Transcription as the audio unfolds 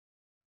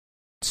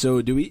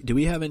So do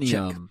we have any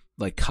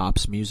like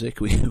cops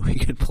music we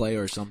could play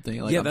or something?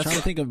 Like, I'm trying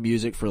to think of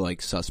music for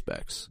like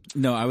suspects.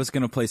 No, I was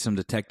gonna play some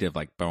detective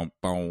like boom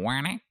boom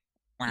wow.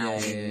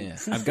 Yeah.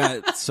 I've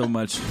got so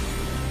much.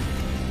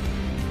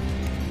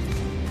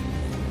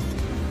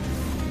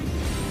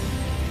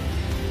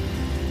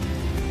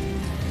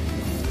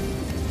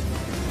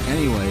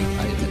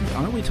 Anyway,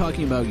 aren't we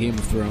talking about Game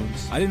of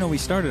Thrones? I didn't know we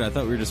started. I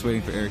thought we were just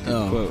waiting for Eric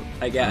to quote.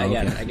 I got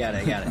okay. it. I got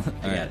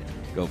it.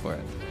 Go for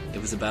it. It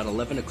was about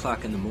 11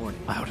 o'clock in the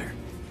morning. Louder.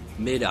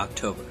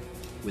 Mid-October,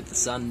 with the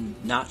sun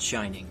not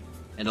shining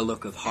and a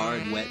look of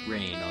hard, wet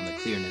rain on the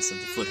clearness of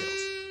the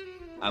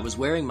foothills. I was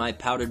wearing my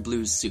powdered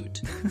blue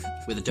suit,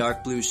 with a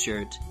dark blue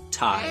shirt,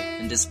 tie,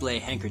 and display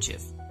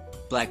handkerchief,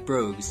 black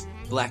brogues,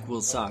 black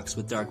wool socks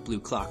with dark blue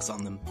clocks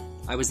on them.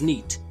 I was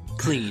neat,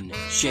 clean,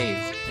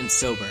 shaved, and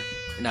sober,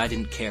 and I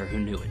didn't care who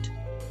knew it.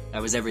 I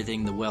was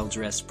everything the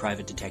well-dressed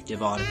private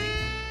detective ought to be.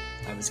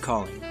 I was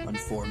calling on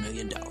 $4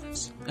 million.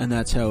 And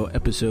that's how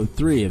episode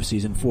 3 of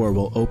season 4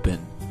 will open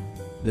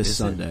this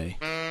Sunday.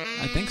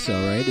 I think so,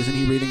 right? Isn't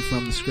he reading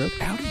from the script?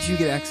 How did you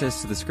get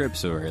access to the script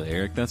so early,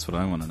 Eric? That's what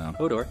I want to know.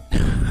 Hodor.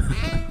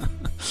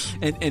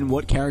 And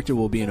what character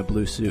will be in a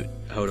blue suit?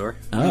 Hodor.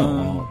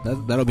 Oh,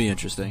 that'll be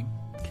interesting.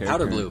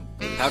 Powder blue.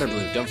 Powder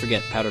blue. Don't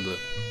forget powder blue.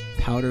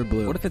 Powder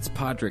blue. What if it's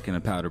Podrick in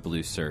a powder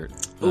blue suit?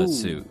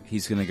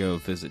 He's going to go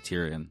visit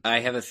Tyrion.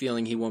 I have a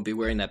feeling he won't be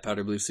wearing that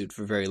powder blue suit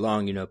for very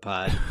long, you know,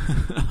 Pod.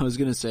 I was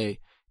going to say,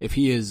 if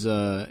he's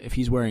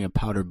wearing a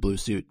powder blue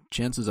suit,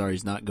 chances are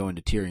he's not going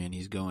to Tyrion.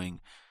 He's going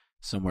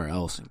somewhere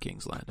else in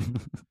King's Landing.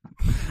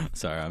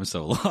 Sorry, I'm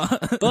so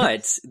lost.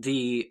 But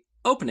the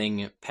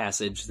opening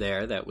passage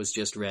there that was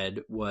just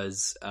read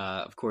was,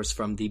 of course,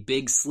 from The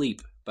Big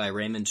Sleep by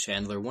Raymond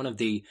Chandler, one of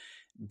the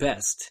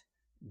best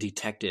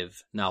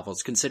detective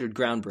novels, considered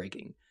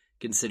groundbreaking,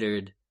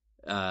 considered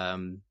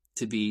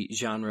to be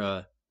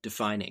genre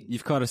defining.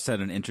 You've caught us at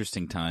an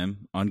interesting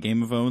time on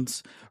Game of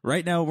Thrones.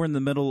 Right now, we're in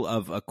the middle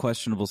of a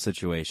questionable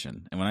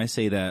situation. And when I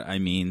say that, I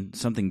mean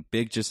something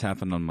big just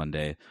happened on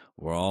Monday.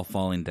 We're all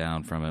falling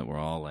down from it. We're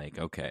all like,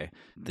 okay,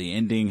 the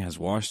ending has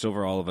washed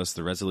over all of us.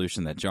 The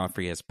resolution that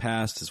Joffrey has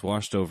passed has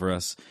washed over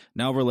us.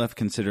 Now we're left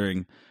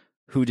considering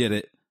who did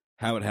it,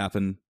 how it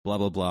happened, blah,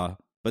 blah, blah.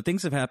 But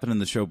things have happened in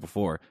the show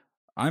before.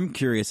 I'm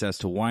curious as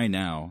to why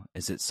now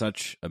is it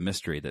such a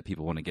mystery that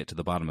people want to get to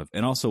the bottom of?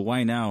 And also,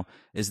 why now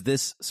is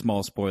this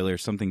small spoiler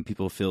something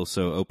people feel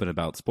so open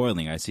about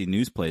spoiling? I see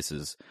news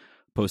places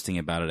posting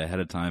about it ahead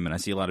of time, and I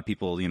see a lot of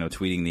people,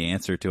 tweeting the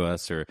answer to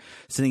us or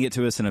sending it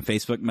to us in a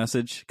Facebook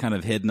message, kind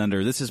of hidden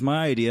under, this is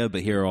my idea,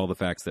 but here are all the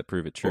facts that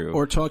prove it true.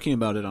 Or talking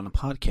about it on a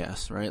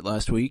podcast, right?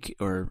 Last week,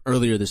 or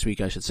earlier this week,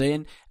 I should say.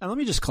 And let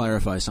me just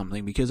clarify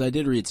something, because I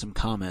did read some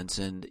comments,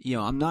 and,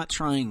 I'm not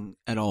trying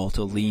at all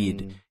to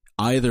lead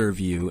either of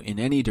you in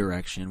any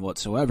direction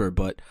whatsoever,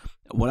 but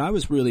what I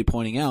was really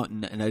pointing out,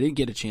 and I didn't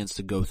get a chance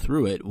to go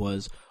through it,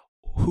 was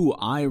who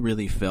I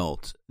really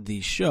felt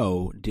the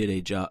show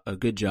did a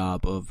good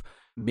job of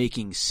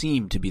making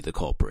seem to be the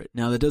culprit.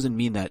 Now, that doesn't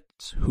mean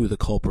that's who the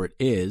culprit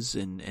is,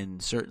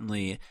 and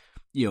certainly,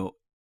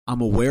 I'm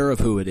aware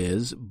of who it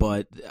is,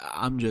 but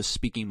I'm just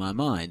speaking my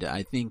mind.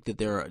 I think that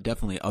there are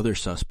definitely other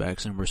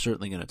suspects, and we're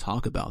certainly going to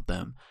talk about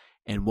them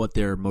and what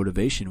their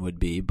motivation would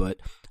be, but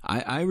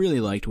I really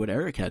liked what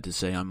Eric had to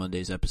say on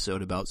Monday's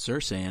episode about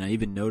Cersei, and I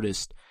even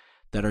noticed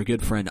that our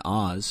good friend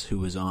Oz, who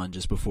was on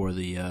just before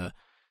the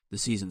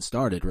season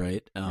started,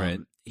 right? Right.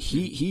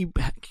 He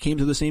came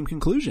to the same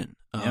conclusion.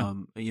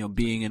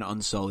 Being an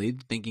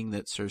Unsullied, thinking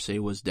that Cersei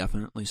was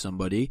definitely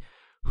somebody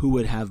who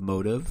would have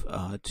motive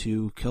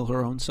to kill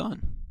her own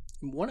son.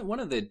 One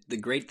of the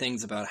great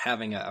things about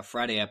having a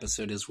Friday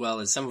episode as well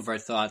is some of our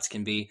thoughts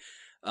can be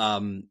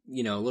a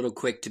little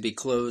quick to be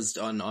closed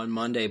on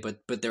Monday,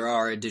 but there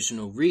are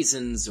additional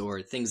reasons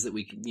or things that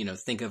we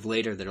think of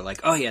later that are like,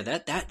 oh yeah,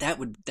 that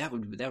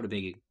would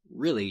be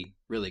really,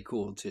 really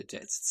cool to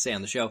say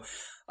on the show.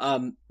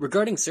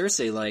 Regarding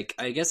Cersei, like,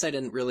 I guess I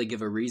didn't really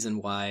give a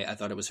reason why I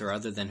thought it was her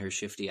other than her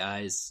shifty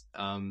eyes.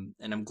 And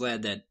I'm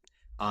glad that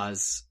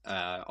Oz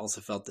also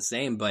felt the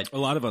same, but a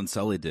lot of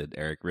Unsullied did,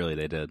 Eric. Really,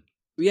 they did.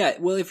 Yeah.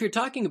 Well, if you're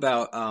talking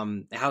about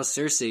how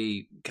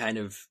Cersei kind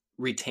of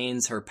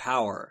retains her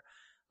power,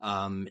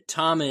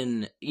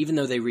 Tommen, even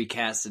though they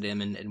recasted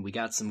him, and we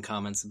got some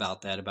comments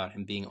about that, about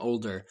him being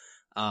older,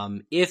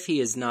 if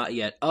he is not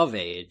yet of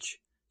age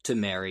to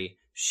marry,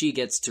 she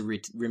gets to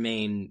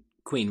remain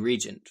Queen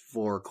Regent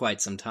for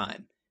quite some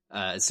time,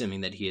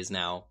 assuming that he is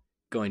now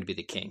going to be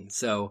the king.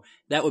 So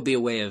that would be a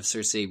way of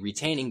Cersei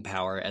retaining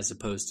power as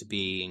opposed to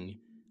being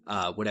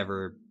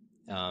whatever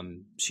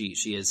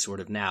she is sort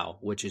of now,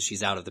 which is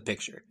she's out of the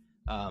picture.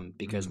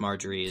 Because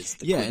Marjorie is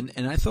the queen.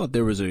 And I thought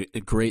there was a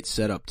great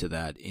setup to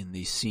that in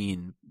the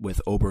scene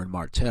with Oberyn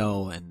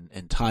Martell and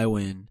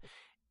Tywin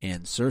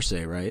and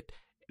Cersei, right?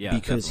 Yeah,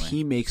 because definitely.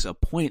 he makes a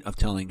point of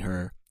telling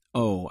her,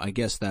 oh, I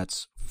guess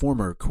that's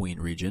former Queen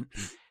Regent.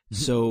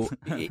 So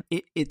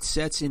it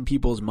sets in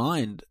people's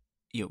mind,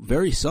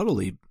 very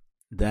subtly,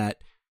 that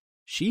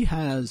she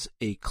has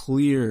a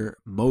clear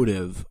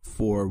motive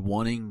for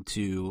wanting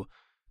to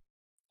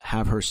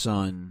have her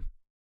son.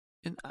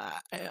 And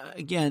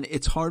again,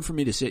 it's hard for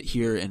me to sit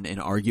here and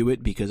argue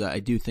it, because I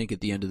do think at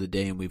the end of the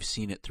day, and we've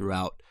seen it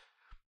throughout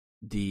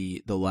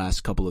the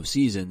last couple of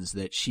seasons,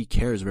 that she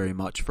cares very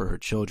much for her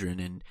children,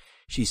 and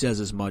she says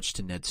as much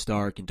to Ned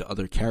Stark and to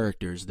other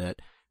characters that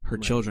her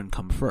children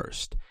come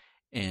first.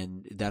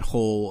 And that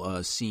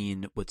whole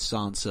scene with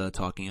Sansa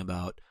talking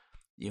about,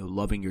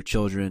 loving your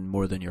children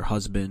more than your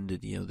husband,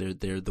 and,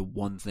 they're the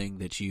one thing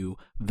that you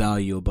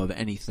value above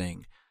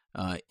anything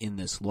in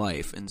this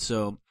life. And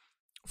so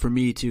for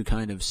me to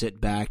kind of sit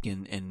back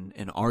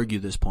and argue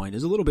this point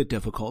is a little bit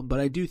difficult, but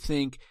I do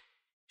think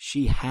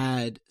she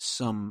had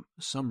some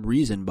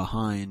reason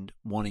behind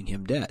wanting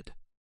him dead.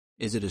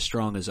 Is it as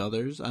strong as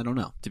others? I don't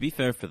know. To be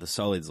fair, for the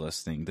Sullies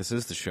listening, this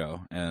is the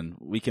show, and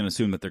we can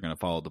assume that they're going to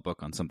follow the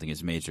book on something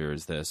as major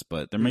as this,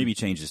 but there may be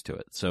changes to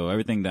it. So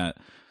everything that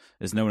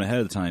is known ahead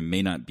of time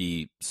may not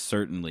be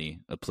certainly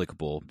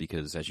applicable,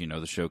 because, as you know,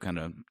 the show kind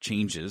of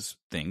changes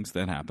things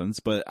that happens.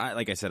 But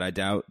like I said, I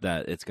doubt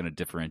that it's going to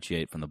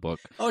differentiate from the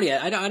book. Oh yeah,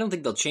 I don't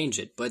think they'll change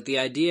it. But the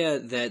idea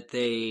that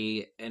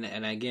they, and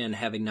again,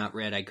 having not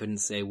read, I couldn't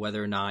say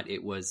whether or not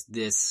it was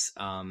this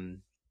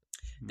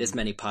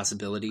many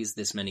possibilities,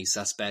 this many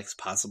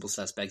possible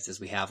suspects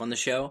as we have on the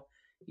show.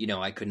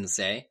 I couldn't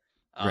say.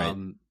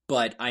 Right.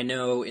 But I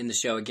know in the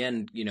show,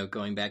 again,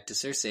 going back to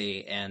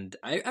Cersei, and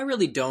I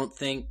really don't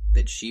think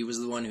that she was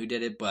the one who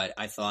did it, but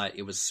I thought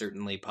it was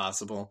certainly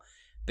possible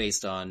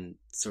based on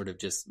sort of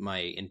just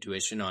my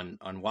intuition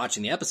on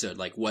watching the episode,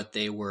 like what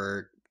they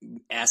were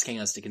asking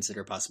us to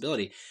consider a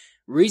possibility.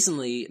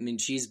 Recently,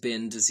 she's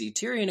been to see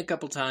Tyrion a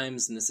couple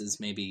times, and this is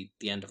maybe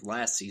the end of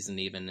last season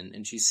even,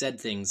 and she said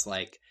things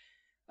like,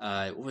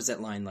 what was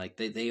that line like?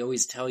 They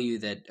always tell you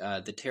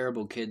that the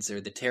terrible kids are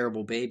the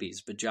terrible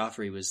babies, but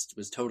Joffrey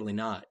was totally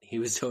not. He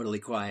was totally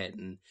quiet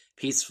and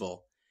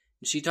peaceful.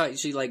 And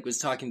she was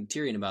talking to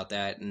Tyrion about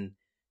that, and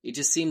it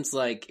just seems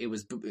like it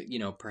was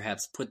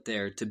perhaps put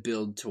there to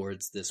build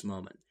towards this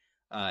moment,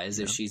 as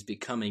if she's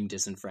becoming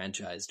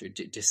disenfranchised or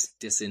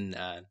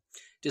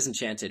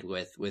disenchanted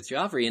with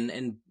Joffrey,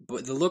 and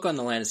the look on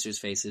the Lannisters'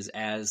 faces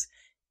as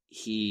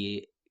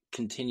he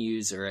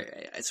continues, or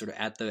sort of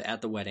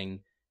at the wedding,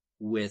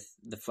 with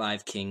the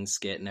Five Kings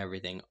skit and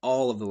everything,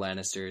 all of the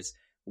Lannisters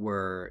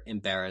were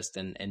embarrassed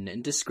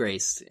and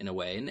disgraced in a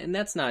way. And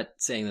that's not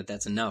saying that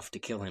that's enough to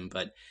kill him,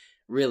 but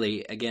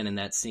really, again, in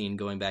that scene,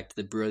 going back to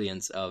the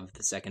brilliance of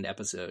the second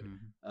episode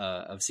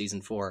of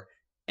season 4,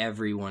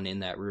 everyone in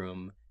that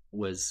room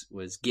was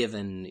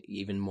given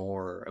even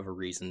more of a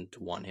reason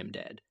to want him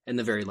dead in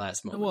the very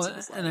last moments of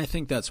his life. And I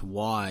think that's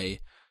why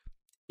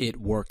it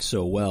worked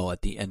so well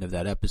at the end of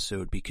that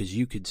episode, because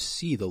you could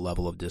see the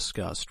level of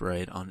disgust,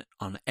 right, on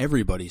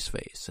everybody's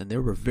face. And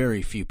there were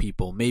very few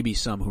people, maybe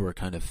some who were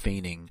kind of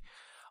feigning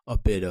a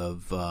bit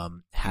of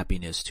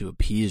happiness to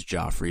appease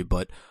Joffrey,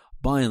 but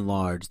by and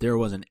large, there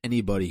wasn't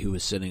anybody who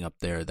was sitting up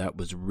there that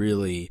was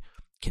really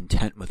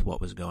content with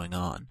what was going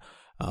on.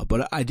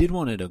 But I did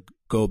want to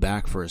go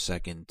back for a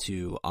second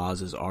to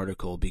Oz's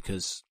article,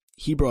 because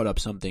he brought up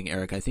something,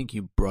 Eric, I think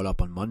you brought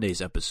up on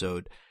Monday's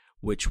episode,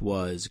 which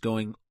was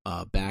going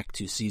back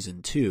to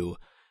season 2,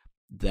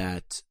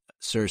 that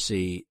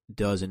Cersei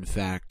does in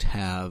fact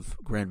have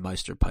Grand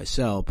Maester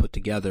Pycelle put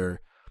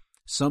together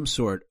some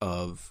sort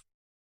of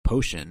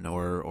potion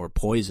or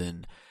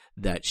poison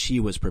that she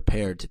was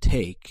prepared to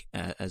take,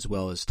 as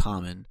well as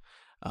Tommen,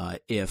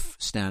 if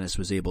Stannis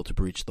was able to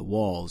breach the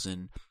walls.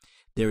 And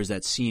there is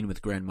that scene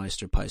with Grand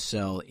Maester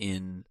Pycelle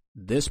in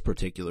this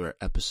particular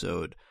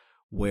episode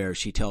where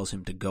she tells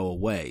him to go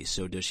away.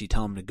 So does she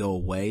tell him to go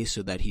away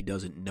so that he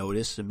doesn't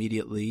notice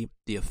immediately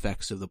the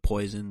effects of the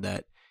poison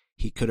that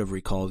he could have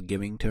recalled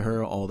giving to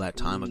her all that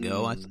time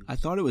ago? I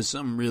thought it was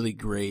some really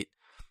great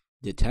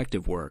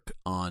detective work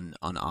on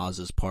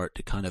Oz's part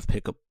to kind of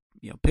pick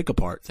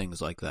apart things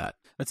like that.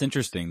 That's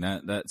interesting.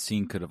 That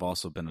scene could have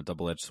also been a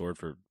double-edged sword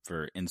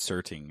for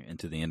inserting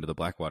into the end of the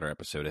Blackwater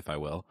episode, if I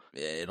will.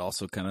 It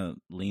also kind of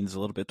leans a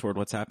little bit toward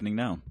what's happening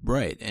now.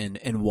 Right.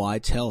 And why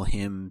tell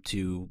him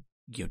to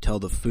tell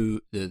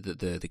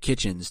the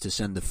kitchens to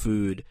send the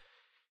food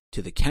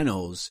to the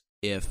kennels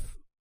if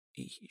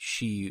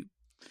she...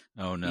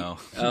 Oh no!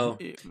 Oh,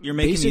 you're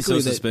making me so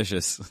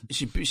suspicious.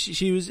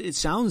 She was. It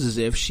sounds as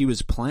if she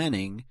was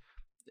planning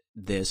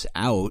this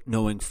out,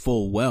 knowing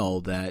full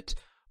well that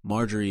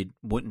Marjorie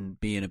wouldn't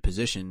be in a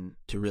position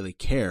to really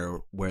care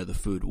where the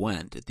food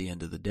went at the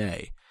end of the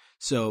day.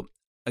 So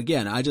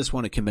again, I just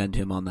want to commend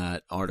him on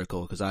that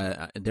article, because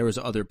there was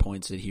other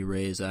points that he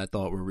raised that I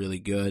thought were really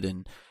good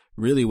and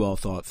really well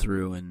thought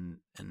through, and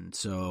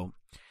so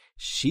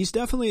she's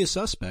definitely a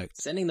suspect.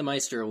 Sending the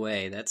Maester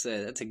away, that's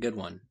a good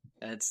one.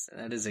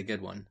 That is a good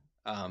one.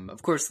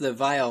 Of course,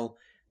 the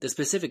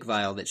specific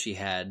vial that she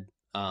had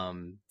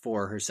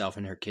for herself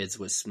and her kids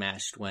was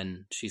smashed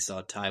when she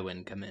saw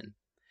Tywin come in.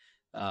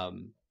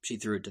 She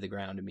threw it to the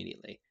ground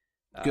immediately.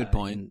 Good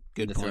point.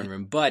 In the throne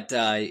room. But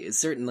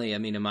certainly, a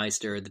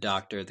Maester, the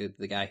doctor,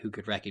 the guy who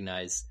could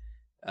recognize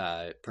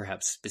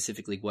perhaps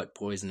specifically what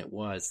poison it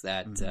was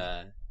that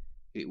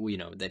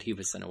that he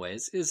was sent away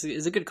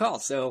is a good call.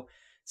 So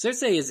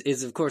Cersei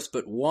is of course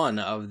but one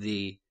of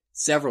the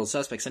several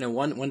suspects. I know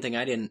one thing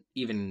I didn't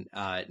even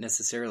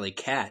necessarily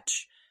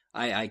catch.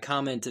 I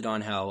commented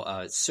on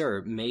how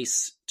Sir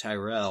Mace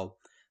Tyrell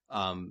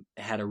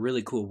had a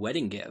really cool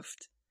wedding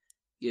gift.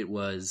 It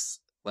was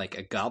like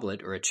a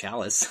goblet or a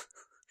chalice,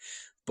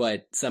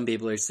 but some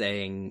people are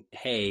saying,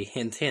 "Hey,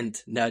 hint,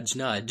 hint, nudge,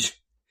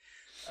 nudge."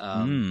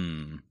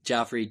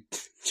 Joffrey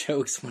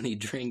chokes when he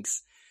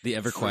drinks the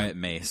ever quiet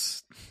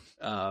mace.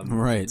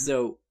 Right.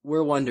 So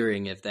we're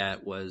wondering if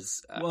that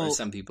was, or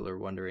some people are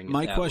wondering. If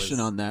my that question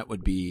was... on that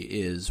would be: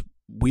 is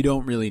we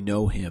don't really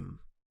know him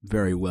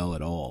very well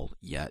at all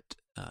yet.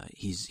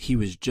 He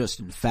was just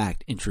in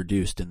fact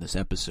introduced in this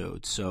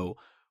episode. So,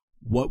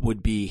 what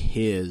would be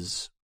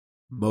his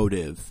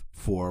motive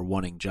for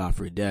wanting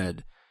Joffrey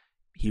dead?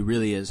 He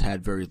really has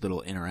had very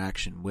little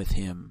interaction with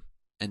him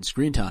and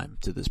screen time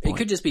to this point. It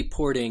could just be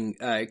pointing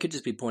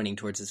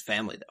towards his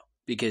family, though,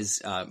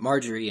 because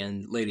Margaery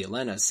and Lady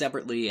Olenna,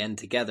 separately and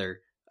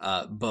together,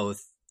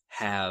 both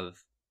have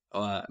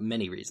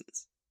many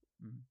reasons,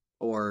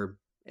 or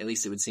at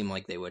least it would seem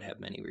like they would have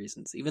many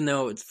reasons. Even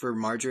though it's for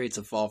Margaery, it's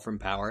a fall from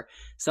power.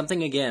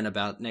 Something again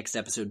about next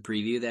episode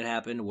preview that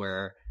happened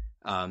where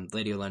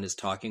Lady Olenna is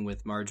talking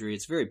with Margaery.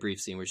 It's a very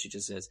brief scene where she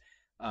just says,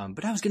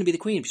 "But I was going to be the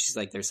queen." But she's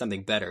like, "There's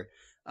something better."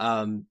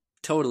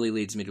 Totally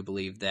leads me to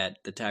believe that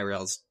the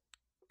Tyrells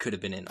could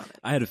have been in on it.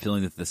 I had a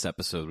feeling that this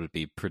episode would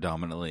be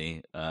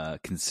predominantly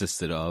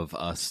consisted of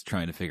us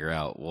trying to figure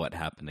out what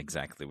happened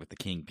exactly with the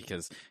king,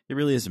 because it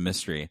really is a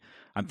mystery.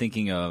 I'm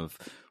thinking of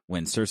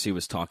when Cersei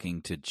was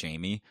talking to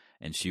Jaime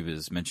and she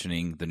was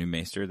mentioning the new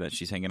maester that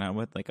she's hanging out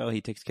with, like, "Oh,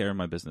 he takes care of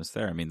my business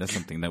there." I mean, that's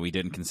something that we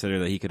didn't consider,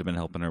 that he could have been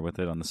helping her with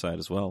it on the side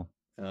as well.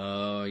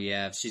 Oh,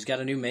 yeah. If she's got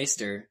a new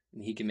maester,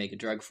 he can make a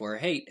drug for her.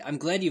 Hey, I'm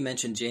glad you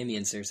mentioned Jaime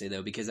and Cersei,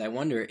 though, because I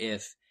wonder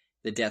if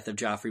the death of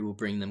Joffrey will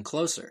bring them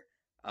closer.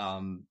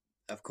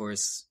 Of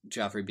course,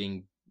 Joffrey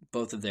being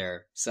both of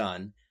their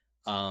son.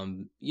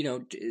 Cersei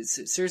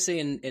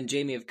and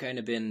Jaime have kind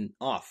of been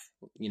off,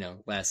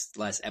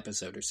 last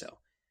episode or so,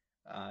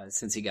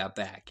 since he got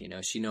back.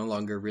 She no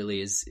longer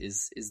really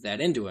is that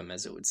into him,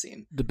 as it would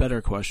seem. The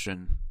better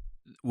question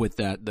with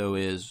that, though,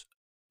 is,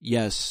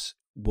 yes,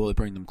 will it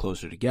bring them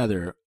closer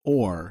together,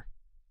 or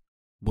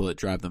will it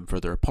drive them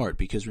further apart?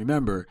 Because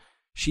remember,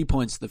 she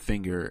points the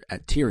finger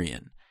at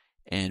Tyrion,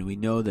 and we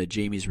know that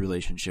Jaime's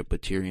relationship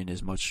with Tyrion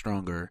is much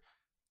stronger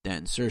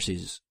than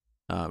Cersei's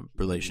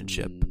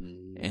relationship.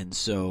 And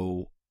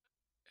so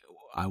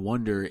I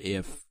wonder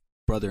if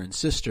brother and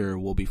sister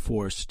will be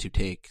forced to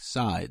take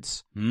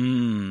sides.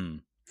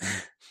 I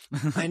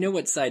know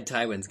what side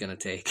Tywin's going to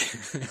take.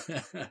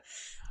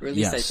 Or at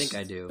least yes. I think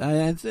I do.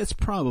 It's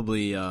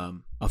probably a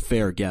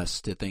fair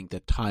guess to think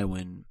that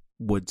Tywin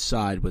would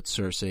side with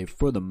Cersei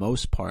for the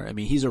most part. I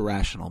mean, he's a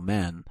rational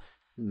man,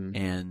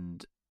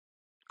 and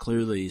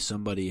clearly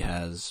somebody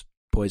has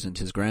poisoned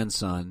his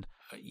grandson.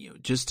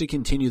 Just to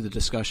continue the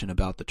discussion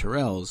about the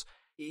Tyrells,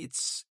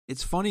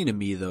 it's funny to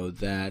me, though,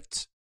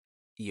 that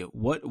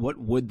what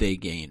would they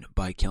gain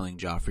by killing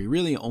Joffrey?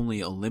 Really only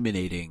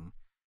eliminating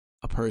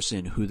a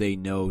person who they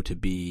know to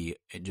be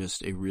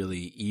just a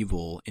really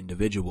evil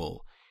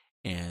individual.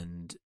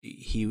 And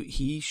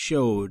he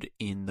showed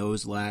in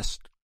those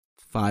last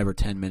 5 or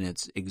 10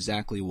 minutes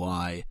exactly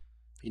why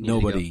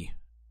nobody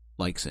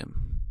likes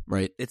him,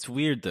 right? It's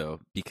weird, though,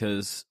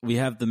 because we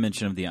have the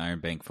mention of the Iron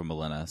Bank from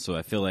Olenna, so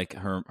I feel like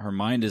her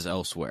mind is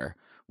elsewhere,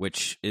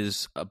 which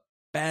is a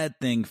bad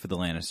thing for the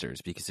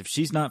Lannisters, because if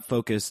she's not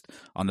focused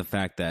on the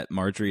fact that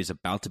Margaery is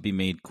about to be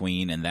made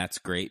queen, and that's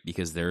great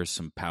because there's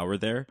some power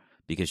there,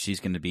 because she's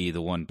going to be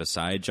the one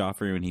beside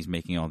Joffrey when he's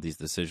making all these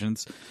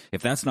decisions.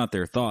 If that's not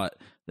their thought,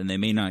 then they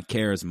may not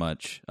care as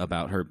much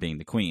about her being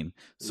the queen.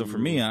 So for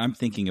me, I'm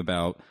thinking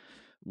about,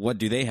 what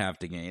do they have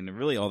to gain? And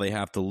really all they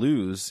have to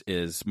lose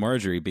is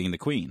Margaery being the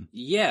queen.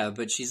 Yeah,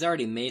 but she's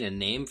already made a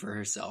name for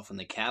herself in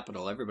the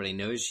capital. Everybody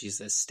knows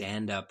she's a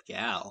stand-up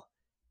gal.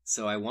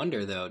 So I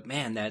wonder, though,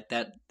 man,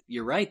 that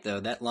you're right, though.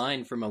 That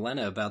line from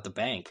Olenna about the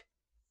bank,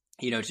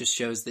 just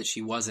shows that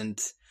she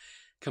wasn't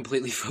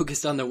completely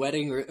focused on the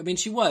wedding. I mean,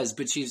 she was,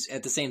 but she's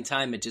at the same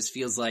time, it just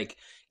feels like,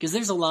 because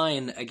there's a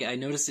line, I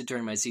noticed it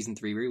during my season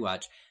 3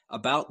 rewatch,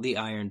 about the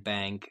Iron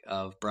Bank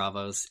of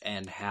Braavos,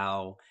 and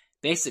how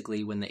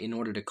basically in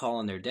order to call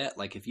on their debt,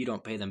 like if you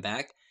don't pay them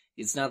back,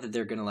 it's not that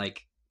they're going to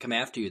like come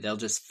after you. They'll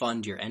just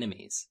fund your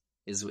enemies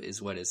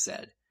is what is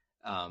said.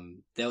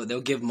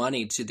 They'll give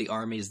money to the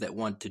armies that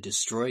want to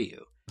destroy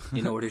you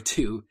in order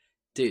to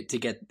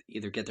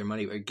get their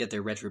money or get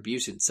their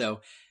retribution.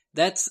 So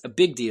that's a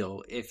big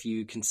deal if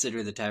you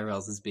consider the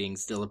Tyrells as being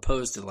still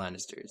opposed to the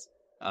Lannisters,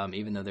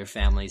 even though their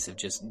families have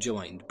just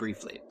joined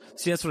briefly.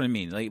 See, that's what I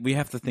mean. Like, we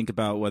have to think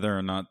about whether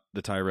or not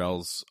the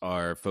Tyrells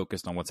are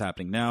focused on what's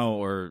happening now,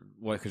 or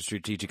what could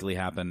strategically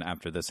happen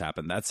after this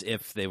happened. That's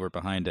if they were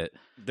behind it.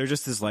 They're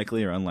just as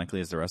likely or unlikely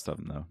as the rest of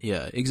them, though.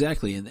 Yeah,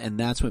 exactly. And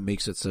that's what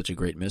makes it such a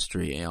great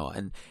mystery.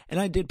 And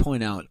I did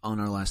point out on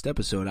our last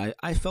episode,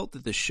 I felt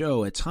that the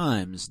show at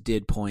times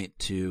did point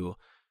to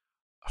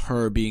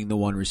her being the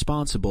one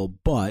responsible,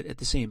 but at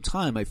the same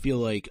time, I feel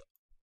like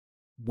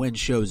when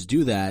shows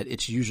do that,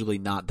 it's usually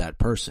not that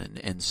person.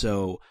 And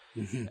so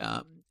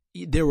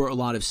there were a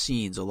lot of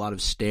scenes, a lot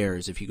of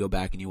stares, if you go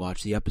back and you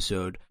watch the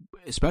episode,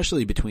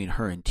 especially between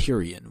her and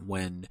Tyrion,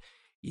 when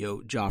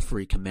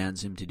Joffrey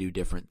commands him to do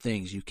different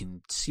things. You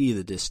can see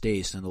the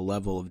distaste and the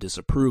level of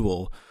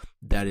disapproval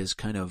that is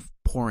kind of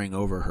pouring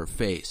over her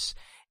face.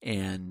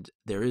 And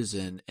there is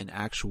an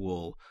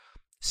actual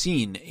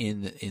scene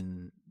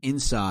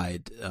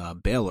inside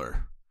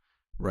Baelor,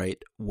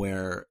 right,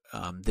 where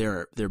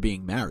they're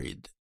being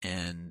married,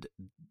 and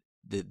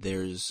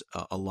there's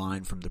a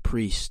line from the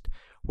priest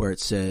where it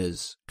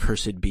says,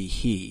 "Cursed be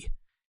he,"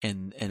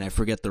 and I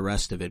forget the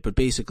rest of it, but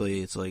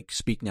basically it's like,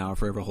 "Speak now or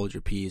forever hold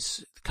your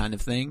peace," kind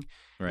of thing,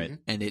 right?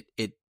 And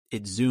it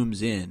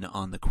zooms in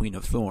on the Queen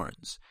of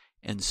Thorns,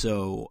 and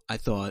so I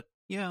thought,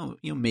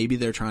 maybe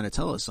they're trying to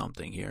tell us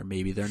something here,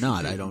 maybe they're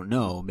not. I don't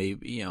know.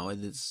 Maybe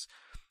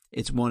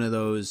it's one of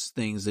those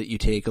things that you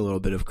take a little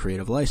bit of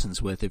creative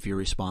license with if you're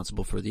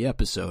responsible for the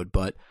episode,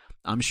 but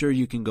I'm sure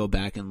you can go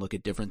back and look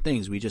at different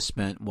things. We just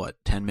spent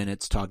 10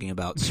 minutes talking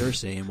about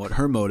Cersei and what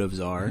her motives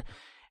are,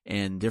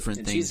 and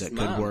different things that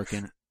could work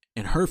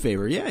in her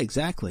favor. Yeah,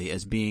 exactly.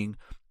 As being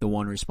the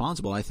one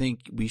responsible, I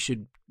think we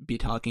should be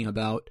talking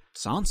about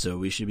Sansa.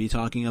 We should be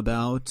talking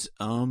about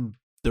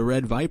the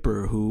Red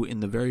Viper, who in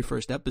the very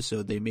first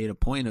episode they made a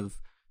point of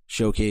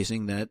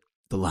showcasing that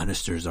the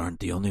Lannisters aren't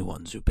the only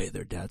ones who pay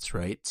their debts,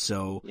 right?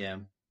 So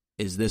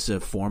is this a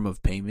form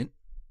of payment?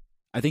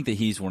 I think that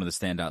he's one of the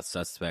standout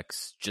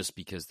suspects just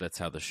because that's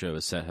how the show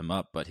has set him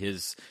up. But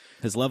his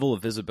level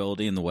of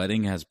visibility in the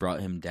wedding has brought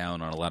him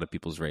down on a lot of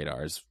people's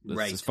radars.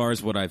 Right. As far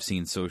as what I've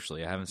seen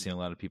socially, I haven't seen a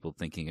lot of people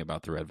thinking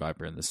about the Red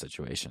Viper in this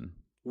situation.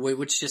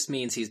 Which just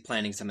means he's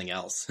planning something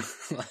else.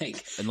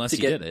 Unless he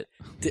did it.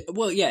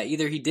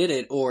 Either he did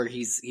it or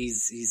he's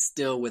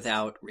still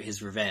without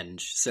his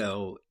revenge.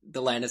 So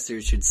the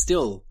Lannisters should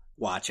still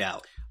watch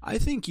out. I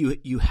think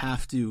you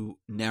have to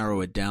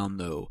narrow it down,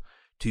 though,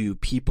 to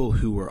people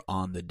who were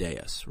on the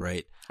dais,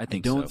 right? I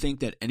don't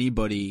think that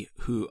anybody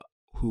who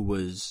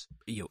was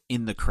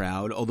in the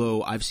crowd,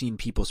 although I've seen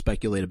people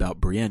speculate about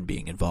Brienne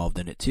being involved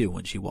in it too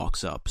when she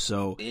walks up.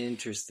 So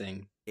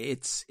interesting.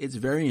 It's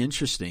very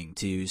interesting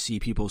to see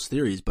people's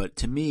theories, but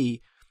to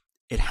me,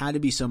 it had to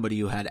be somebody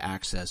who had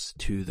access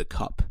to the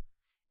cup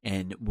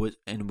and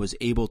was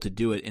able to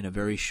do it in a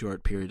very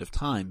short period of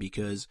time,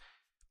 because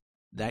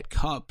that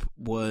cup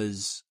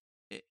was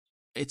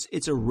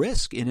it's a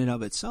risk in and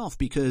of itself,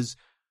 because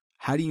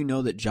how do you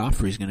know that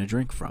Joffrey's going to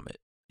drink from it?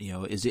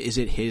 Is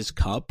it his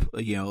cup?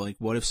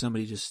 What if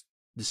somebody just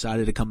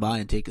decided to come by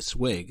and take a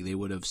swig? They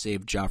would have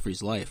saved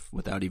Joffrey's life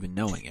without even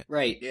knowing it.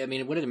 Right. I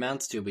mean, what it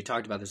amounts to, we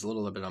talked about this a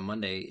little bit on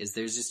Monday, is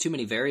there's just too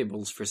many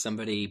variables for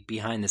somebody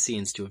behind the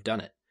scenes to have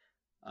done it.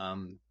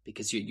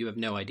 Because you have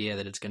no idea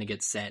that it's going to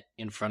get set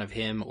in front of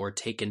him or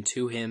taken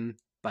to him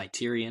by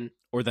Tyrion.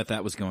 Or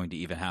that was going to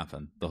even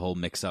happen. The whole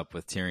mix-up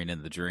with Tyrion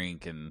and the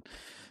drink, and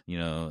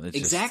it's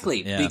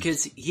exactly,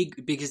 just,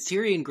 because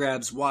Tyrion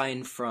grabs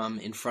wine from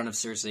in front of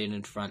Cersei and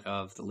in front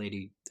of the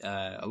lady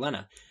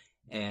Olenna,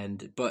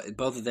 and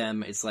both of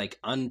them, it's like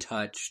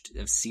untouched,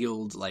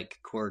 sealed, like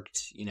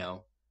corked,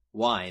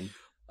 wine.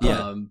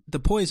 Yeah, the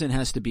poison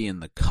has to be in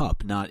the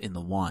cup, not in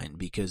the wine,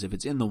 because if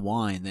it's in the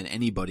wine, then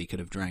anybody could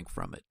have drank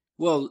from it.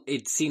 Well,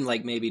 it seemed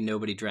like maybe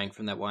nobody drank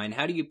from that wine.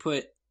 How do you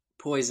put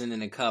poison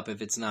in a cup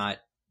if it's not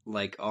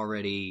like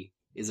already?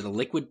 Is it a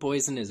liquid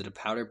poison? Is it a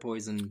powder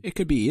poison? It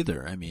could be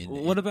either. I mean,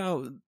 what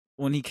about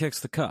when he kicks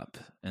the cup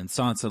and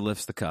Sansa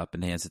lifts the cup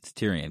and hands it to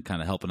Tyrion,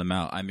 kind of helping him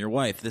out? I'm your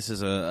wife. This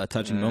is a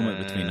touching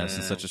moment between us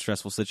in such a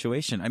stressful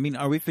situation. I mean,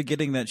 are we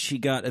forgetting that she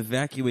got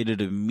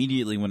evacuated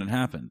immediately when it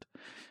happened?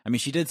 I mean,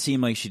 she did seem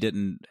like she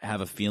didn't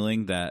have a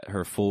feeling that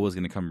her fool was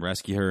going to come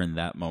rescue her in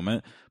that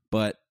moment,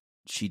 but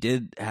she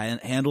did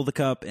handle the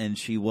cup and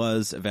she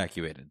was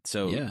evacuated.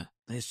 So yeah.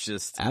 It's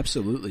just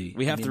absolutely.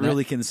 We have to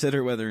really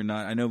consider whether or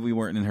not. I know we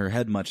weren't in her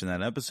head much in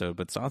that episode,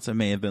 but Sansa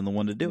may have been the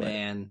one to do it.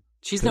 Man,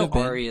 she's no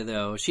Arya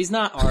though. She's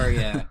not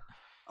Arya.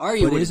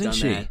 Arya would have done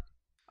that.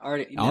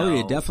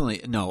 Arya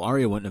definitely no.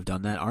 Arya wouldn't have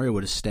done that. Arya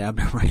would have stabbed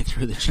her right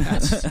through the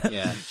chest.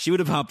 Yeah, she would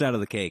have hopped out of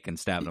the cake and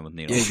stabbed him with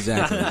needles.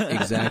 Exactly.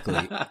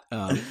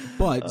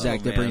 But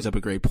Zach, that brings up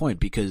a great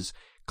point, because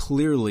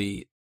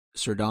clearly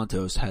Ser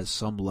Dantos has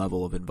some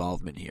level of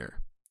involvement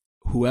here.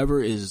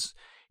 Whoever is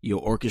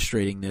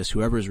orchestrating this,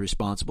 whoever is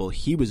responsible,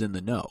 he was in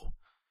the know,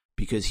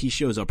 because he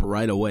shows up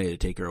right away to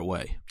take her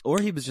away. Or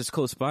he was just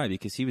close by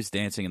because he was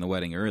dancing in the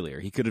wedding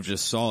earlier. He could have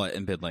just saw it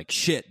and been like,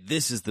 shit,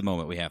 this is the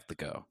moment we have to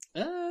go.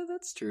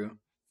 That's true.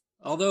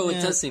 Although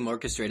it does seem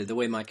orchestrated the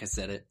way Micah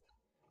said it.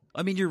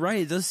 I mean, you're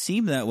right. It does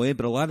seem that way,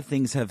 but a lot of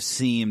things have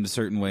seemed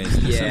certain ways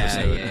in this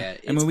episode. Yeah.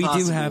 I mean, we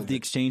do have the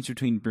exchange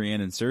between Brienne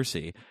and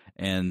Cersei,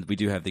 and we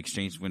do have the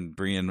exchange when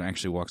Brienne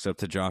actually walks up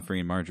to Joffrey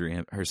and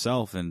Marjorie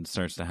herself and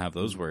starts to have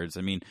those words.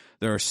 I mean,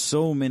 there are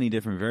so many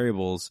different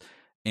variables,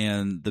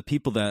 and the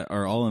people that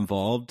are all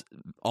involved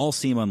all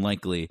seem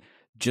unlikely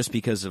just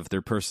because of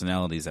their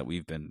personalities that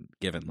we've been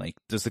given. Like,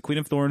 does the Queen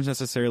of Thorns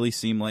necessarily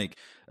seem like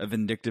a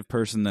vindictive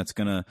person that's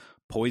going to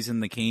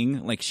poison the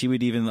king. Like she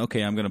would even,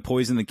 okay, I'm going to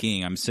poison the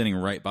king. I'm sitting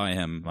right by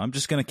him. I'm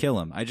just going to kill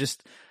him. I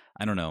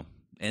don't know.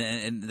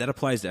 And that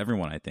applies to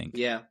everyone, I think.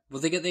 Yeah.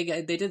 Well, they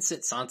did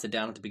sit Sansa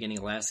down at the beginning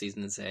of last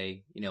season and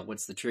say,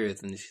 what's the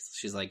truth? And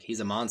she's like, he's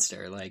a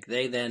monster. Like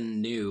they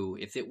then knew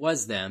if it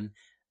was them,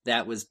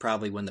 that was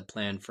probably when the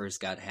plan first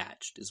got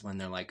hatched, is when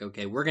they're like,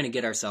 okay, we're going to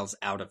get ourselves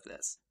out of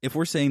this. If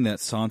we're saying that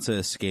Sansa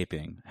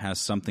escaping has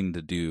something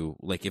to do,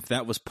 like if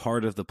that was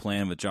part of the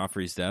plan with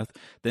Joffrey's death,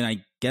 then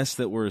I guess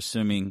that we're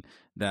assuming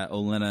that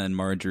Olenna and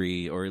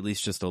Marjorie, or at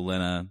least just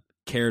Olenna,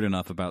 cared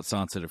enough about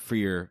Sansa to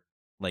free her.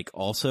 Like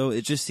also,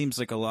 it just seems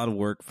like a lot of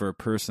work for a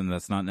person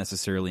that's not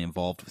necessarily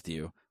involved with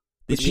you.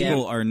 These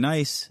people are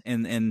nice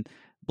and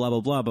blah blah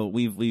blah, but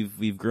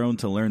we've grown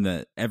to learn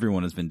that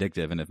everyone is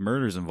vindictive, and if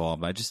murder's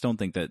involved, I just don't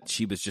think that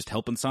she was just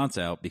helping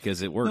Sansa out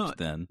because it worked.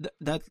 Then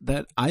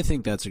that I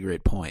think that's a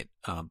great point.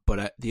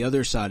 But the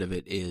other side of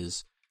it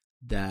is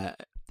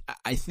that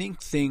I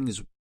think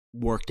things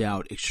worked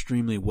out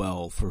extremely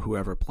well for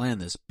whoever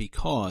planned this,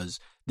 because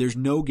there's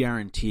no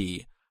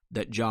guarantee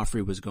that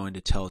Joffrey was going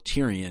to tell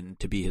Tyrion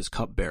to be his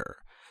cupbearer.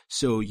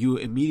 So you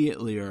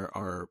immediately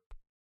are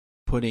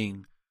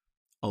putting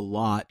a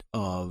lot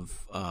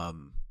of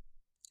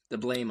the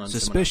blame on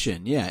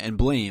suspicion, and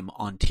blame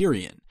on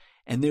Tyrion.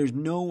 And there's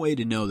no way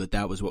to know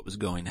that was what was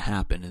going to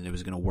happen and it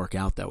was going to work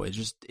out that way.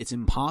 It's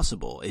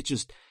impossible.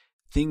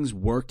 Things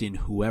worked in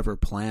whoever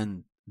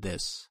planned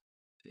this.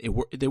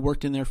 They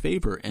worked in their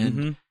favor.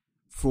 And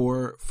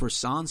for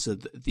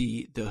Sansa,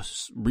 the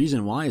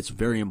reason why it's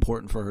very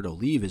important for her to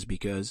leave is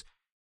because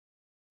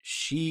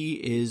she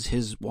is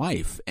his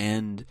wife,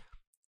 and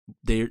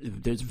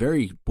there's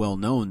very well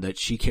known that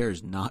she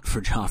cares not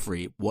for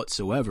Joffrey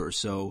whatsoever.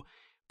 So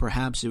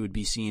perhaps it would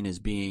be seen as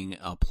being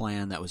a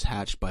plan that was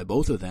hatched by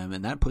both of them,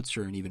 and that puts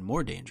her in even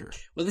more danger.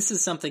 Well, this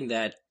is something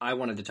that I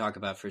wanted to talk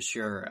about for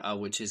sure,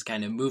 which is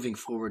kind of moving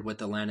forward what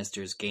the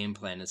Lannisters' game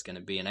plan is going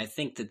to be. And I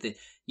think that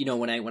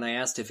when I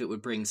asked if it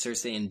would bring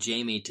Cersei and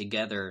Jaime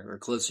together or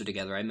closer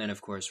together, I meant,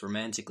 of course,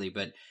 romantically.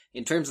 But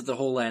in terms of the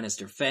whole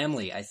Lannister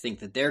family, I think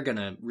that they're going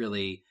to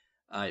really,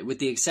 with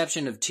the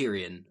exception of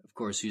Tyrion, of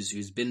course,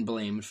 who's been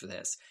blamed for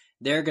this,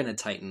 they're going to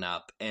tighten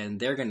up, and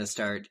they're going to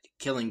start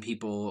killing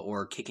people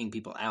or kicking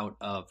people out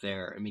of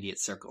their immediate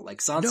circle. Like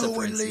Sansa, no for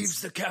one instance,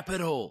 leaves the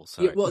capital.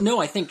 Yeah, well, no,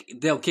 I think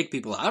they'll kick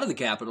people out of the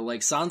capital. Like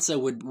Sansa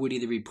would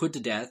either be put to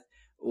death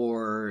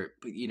or,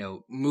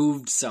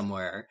 moved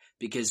somewhere,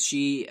 because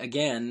she,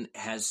 again,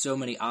 has so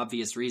many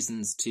obvious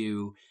reasons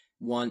to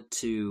want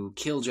to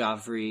kill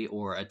Joffrey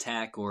or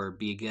attack or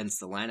be against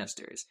the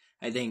Lannisters.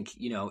 I think,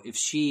 if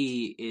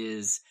she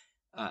is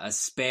a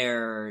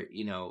spare,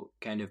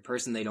 kind of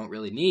person they don't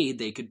really need,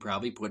 they could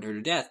probably put her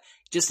to death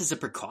just as a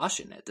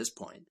precaution at this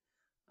point.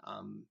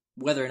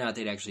 Whether or not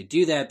they'd actually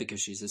do that because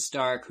she's a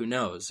Stark, who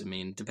knows? I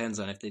mean, depends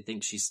on if they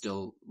think she's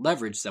still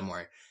leveraged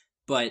somewhere.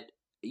 But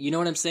you know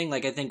what I'm saying?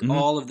 Like, I think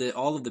all of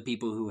the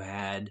people who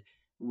had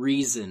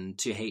reason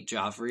to hate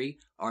Joffrey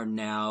are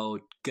now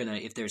gonna,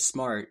 if they're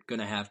smart,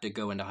 gonna have to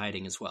go into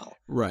hiding as well.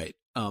 Right.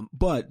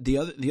 But the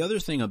other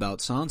thing about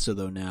Sansa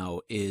though now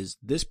is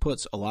this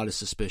puts a lot of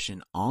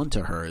suspicion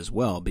onto her as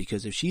well,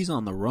 because if she's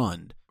on the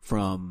run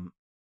from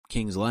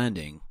King's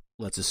Landing,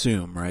 let's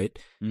assume, right,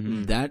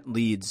 that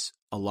leads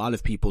a lot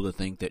of people to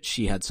think that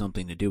she had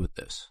something to do with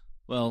this.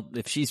 Well,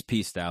 if she's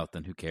pieced out,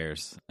 then who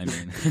cares? I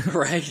mean,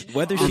 right?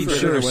 Whether she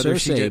did or whether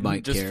she didn't,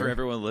 might just care. for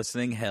everyone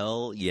listening,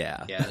 hell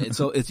yeah. Yeah.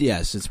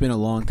 It's been a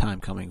long time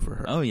coming for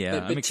her. Oh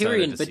yeah, but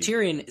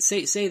Tyrion,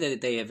 say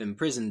that they have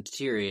imprisoned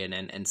Tyrion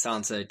and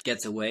Sansa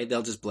gets away,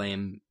 they'll just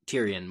blame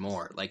Tyrion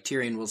more. Like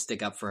Tyrion will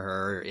stick up for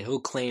her. He'll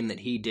claim that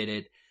he did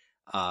it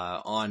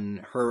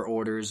on her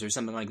orders or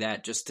something like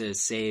that, just to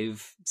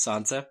save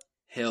Sansa.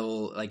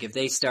 He'll, like, if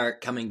they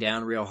start coming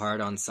down real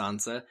hard on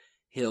Sansa,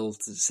 he'll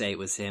say it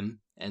was him,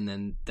 and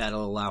then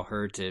that'll allow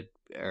her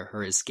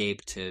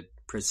escape to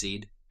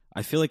proceed.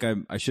 I feel like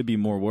I should be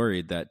more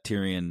worried that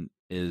Tyrion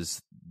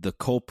is the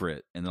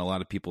culprit in a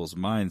lot of people's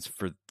minds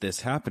for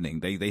this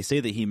happening. They say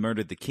that he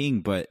murdered the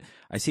king, but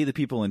I see the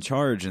people in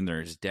charge, and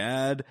there's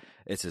dad,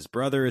 it's his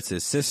brother, it's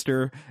his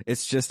sister.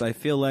 It's just, I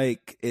feel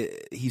like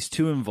he's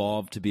too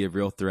involved to be a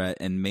real threat,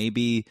 and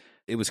maybe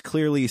it was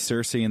clearly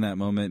Cersei in that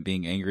moment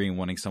being angry and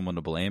wanting someone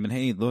to blame. And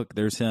hey, look,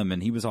 there's him.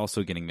 And he was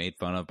also getting made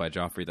fun of by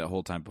Joffrey that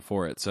whole time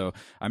before it. So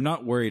I'm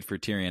not worried for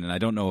Tyrion, and I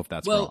don't know if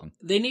that's wrong. Well,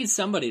 they need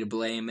somebody to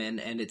blame. And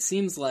it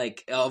seems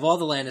like of all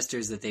the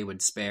Lannisters that they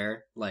would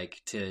spare,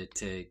 like to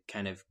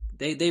kind of,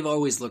 they've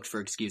always looked for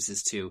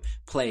excuses to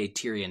play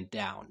Tyrion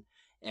down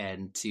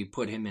and to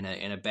put him in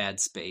a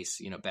bad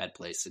space, bad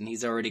place. And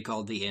he's already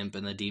called the Imp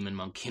and the Demon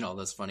Monkey and all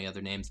those funny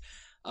other names.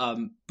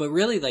 But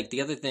really, like, the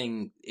other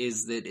thing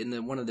is that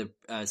in one of the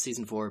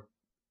season 4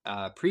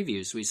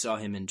 previews, we saw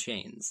him in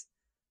chains.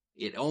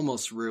 It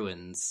almost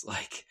ruins,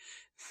 like,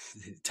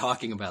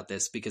 talking about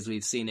this, because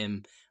we've seen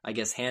him, I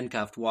guess,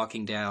 handcuffed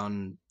walking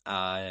down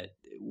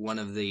one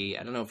of the,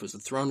 I don't know if it was a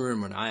throne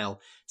room or an aisle,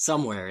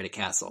 somewhere at a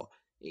castle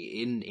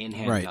in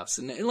handcuffs.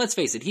 Right. And let's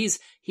face it, he's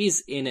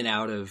in and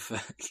out of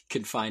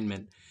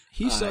confinement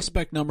He's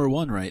suspect number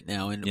one right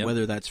now, and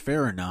whether that's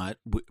fair or not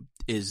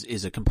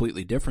is a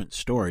completely different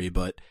story.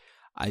 But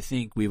I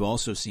think we've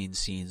also seen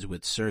scenes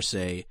with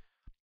Cersei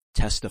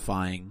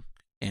testifying,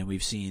 and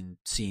we've seen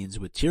scenes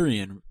with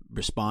Tyrion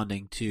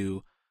responding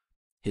to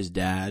his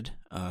dad,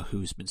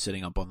 who's been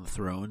sitting up on the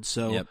throne.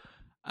 So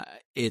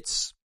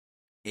it's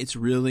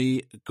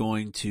really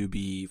going to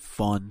be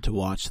fun to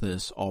watch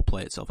this all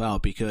play itself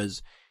out,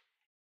 because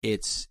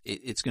it's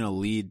going to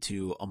lead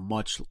to a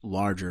much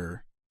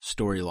larger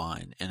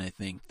storyline. And I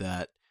think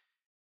that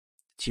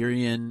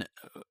Tyrion,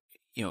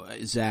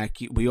 Zach,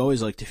 we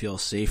always like to feel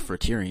safe for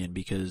Tyrion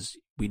because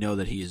we know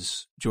that he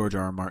is George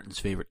R. R. Martin's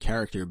favorite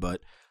character,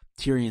 but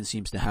Tyrion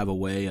seems to have a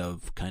way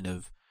of kind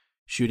of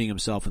shooting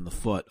himself in the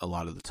foot a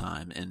lot of the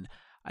time. And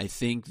I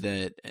think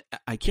that,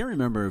 I can't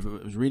remember if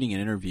I was reading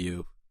an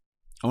interview,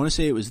 I want to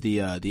say it was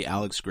the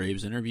Alex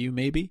Graves interview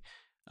maybe,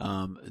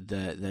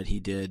 that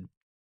he did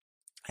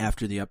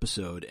after the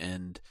episode.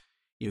 And,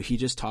 he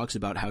just talks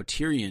about how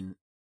Tyrion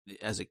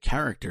as a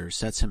character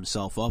sets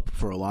himself up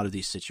for a lot of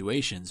these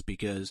situations,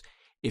 because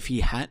if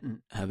he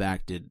hadn't have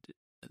acted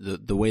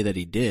the way that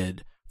he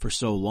did for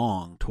so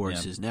long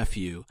towards his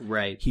nephew,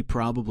 right, he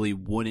probably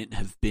wouldn't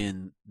have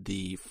been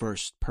the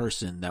first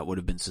person that would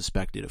have been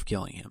suspected of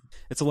killing him.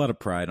 It's a lot of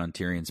pride on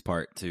Tyrion's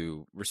part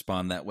to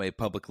respond that way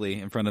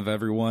publicly in front of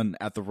everyone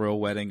at the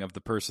royal wedding of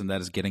the person that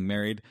is getting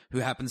married, who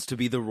happens to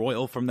be the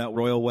royal from that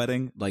royal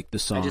wedding. Like the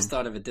song. I just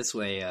thought of it this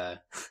way,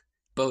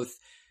 both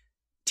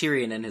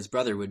Tyrion and his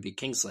brother would be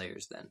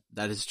Kingslayers then.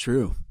 That is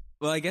true.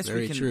 Well, I guess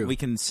we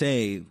can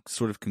say,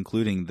 sort of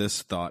concluding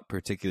this thought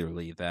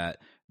particularly, that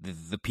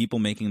the people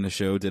making the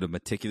show did a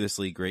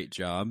meticulously great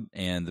job,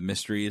 and the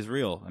mystery is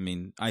real. I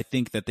mean, I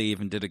think that they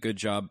even did a good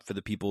job for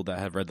the people that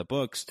have read the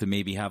books to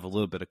maybe have a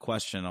little bit of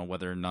question on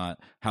whether or not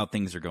how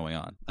things are going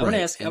on. I want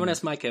to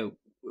ask Micah.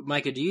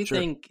 Micah, do you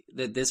think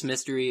that this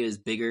mystery is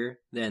bigger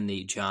than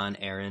the Jon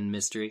Arryn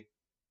mystery?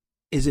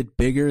 Is it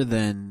bigger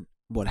than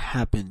what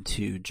happened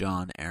to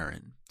Jon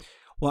Arryn?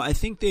 Well, I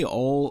think they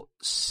all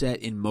set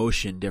in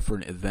motion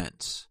different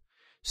events.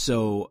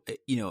 So,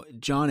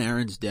 Jon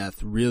Arryn's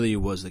death really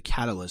was the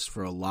catalyst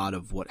for a lot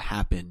of what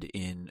happened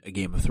in A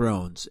Game of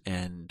Thrones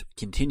and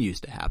continues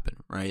to happen,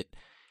 right?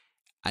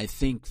 I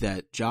think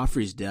that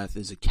Joffrey's death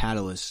is a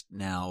catalyst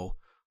now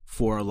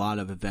for a lot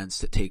of events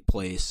that take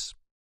place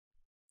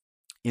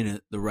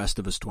in the rest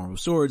of A Storm of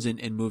Swords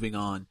and moving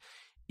on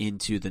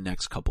into the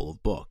next couple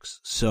of books.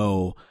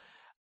 So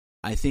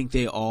I think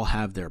they all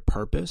have their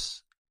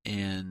purpose,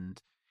 and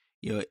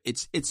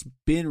it's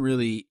been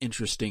really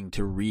interesting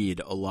to read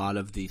a lot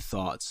of the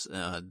thoughts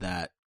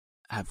that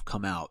have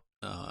come out.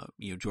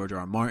 George R.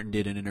 R. Martin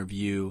did an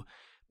interview,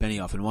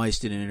 Benioff and Weiss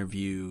did an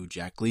interview,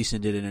 Jack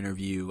Gleason did an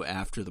interview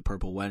after the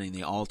Purple Wedding.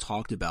 They all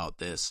talked about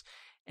this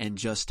and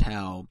just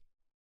how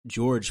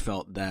George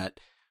felt that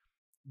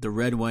the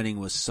Red Wedding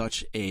was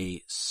such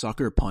a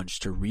sucker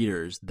punch to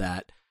readers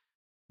that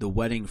the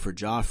wedding for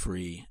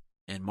Joffrey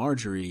and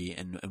Marjorie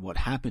and what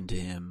happened to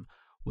him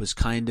was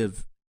kind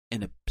of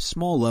in a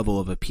small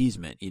level of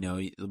appeasement.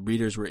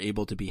 Readers were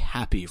able to be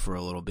happy for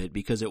a little bit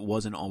because it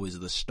wasn't always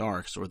the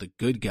Starks or the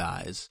good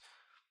guys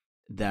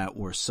that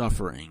were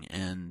suffering.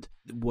 And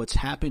what's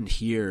happened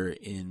here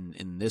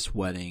in this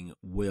wedding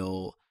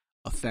will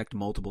affect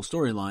multiple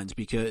storylines,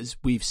 because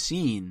we've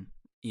seen,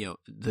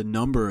 the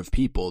number of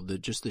people,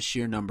 just the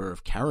sheer number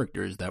of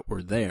characters that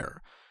were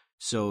there.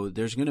 So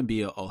there's going to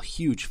be a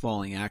huge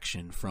falling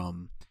action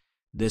from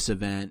this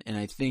event. And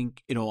I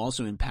think it'll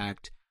also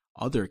impact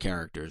other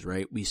characters,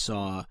 right? We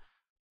saw,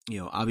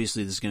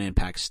 obviously this is going to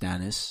impact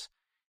Stannis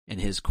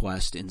and his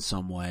quest in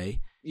some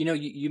way.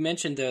 You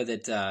mentioned though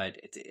that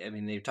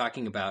they're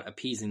talking about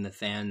appeasing the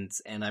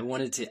fans, and I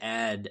wanted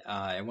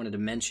to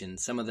mention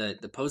some of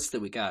the posts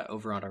that we got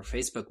over on our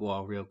Facebook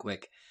wall real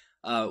quick.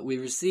 We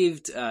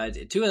received two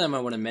of them I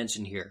want to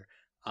mention here,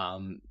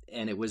 and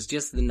it was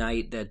just the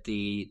night that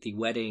the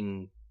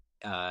wedding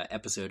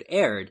episode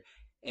aired,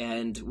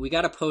 and we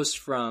got a post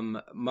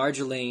from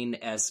Marjolaine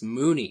S.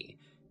 Mooney,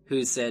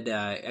 who said,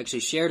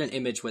 actually shared an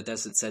image with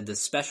us that said, "The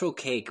special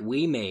cake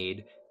we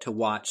made to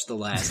watch the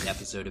last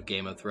episode of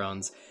Game of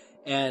Thrones."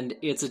 And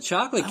it's a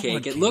chocolate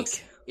cake. It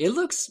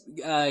looks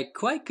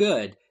quite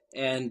good.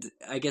 And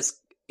I guess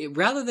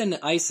rather than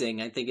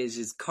icing, I think it's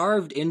just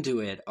carved into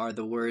it are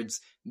the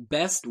words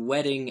 "Best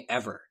Wedding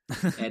Ever."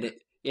 And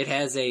it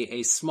has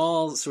a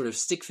small sort of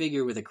stick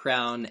figure with a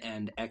crown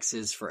and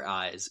X's for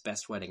eyes.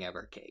 Best Wedding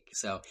Ever cake.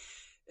 So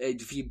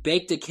if you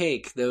baked a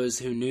cake, those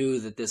who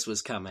knew that this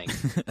was coming.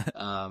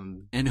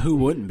 And who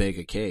wouldn't bake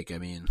a cake? I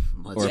mean,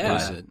 let's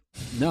face it.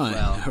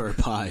 No, or a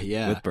pie,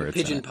 yeah. With birds.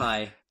 Pigeon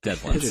pie.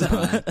 Dead ones.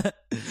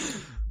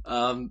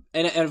 And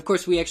of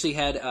course, we actually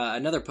had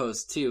another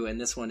post, too,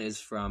 and this one is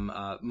from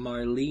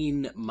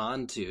Marlene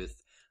Montooth,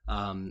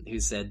 who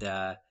said,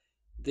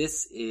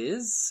 "This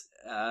is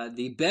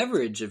the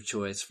beverage of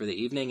choice for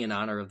the evening in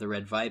honor of the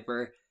Red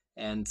Viper,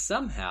 and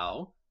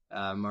somehow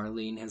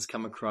Marlene has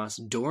come across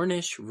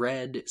Dornish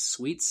Red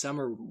Sweet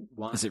Summer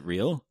Wine." Is it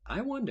real?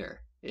 I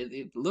wonder.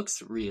 It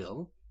looks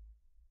real.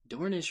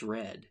 Dornish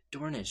Red.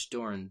 Dorn.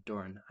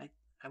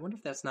 I wonder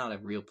if that's not a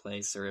real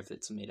place or if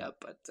it's made up,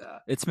 but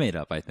It's made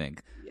up, I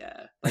think.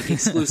 yeah, like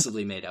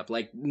exclusively made up,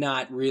 like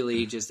not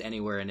really just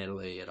anywhere in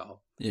Italy at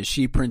all. Yeah,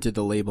 she printed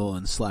the label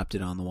and slapped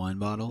it on the wine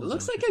bottle. It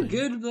looks like a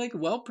good, like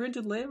well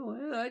printed label.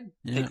 Yeah, I'd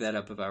pick that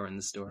up if I were in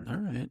the store. All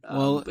right.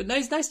 Well, but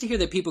nice to hear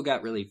that people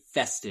got really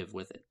festive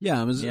with it.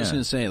 yeah, I was going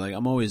to say, like,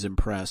 I'm always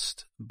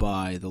impressed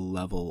by the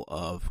level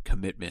of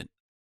commitment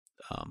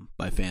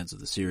by fans of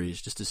the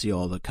series, just to see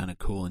all the kind of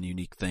cool and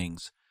unique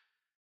things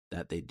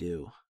that they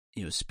do.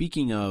 You know,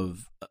 speaking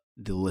of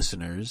the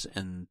listeners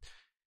and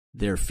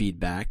their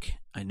feedback,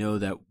 I know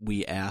that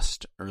we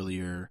asked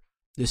earlier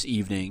this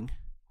evening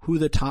who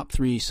the top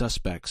 3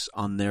 suspects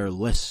on their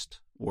list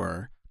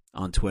were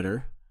on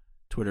Twitter,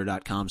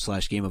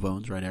 twitter.com/Game of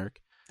Owns, right,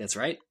 Eric? That's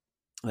right.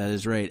 That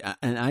is right.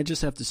 And I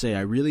just have to say,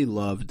 I really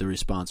loved the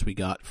response we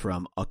got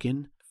from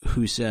Uckin,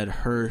 who said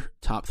her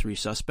top 3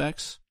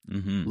 suspects,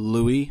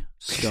 Louis,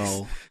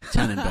 Skull,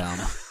 Tenenbaum.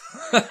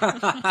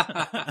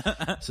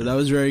 So that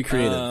was very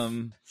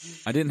creative.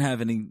 I didn't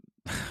have any.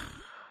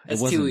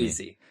 That's too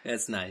easy.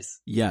 That's nice.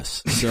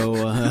 Yes.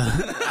 So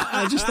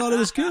I just thought it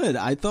was good.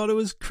 I thought it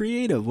was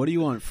creative. What do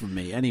you want from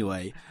me?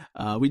 Anyway,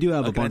 we do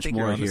have a bunch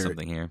more here.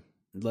 Something here.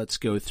 Let's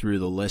go through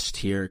the list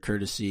here,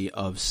 courtesy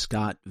of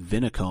Scott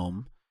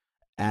Vinicombe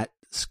at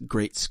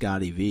Great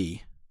Scotty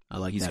V. I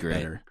like that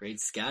better.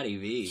 Great Scotty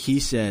V. He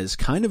says,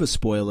 kind of a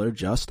spoiler,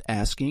 just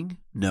asking.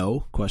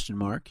 No, question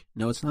mark.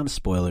 No, it's not a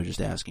spoiler,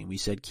 just asking. We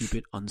said keep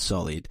it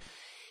unsullied.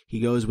 He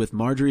goes with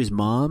Marjorie's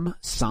mom,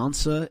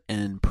 Sansa,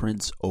 and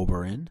Prince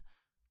Oberyn.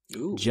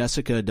 Ooh.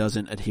 Jessica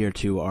doesn't adhere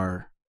to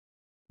our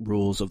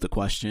rules of the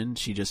question.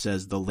 She just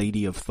says the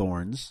Lady of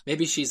Thorns.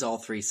 Maybe she's all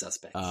 3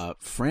 suspects.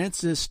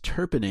 Francis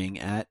Turpening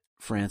at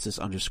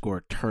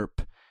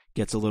Francis_Terp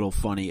gets a little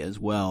funny as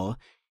well.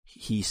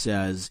 He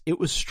says, it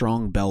was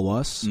Strong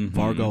Belwas,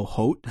 Vargo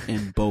Holt,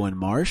 and Bowen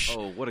Marsh.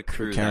 Oh, what a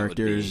crew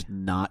characters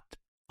not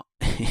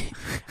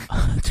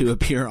to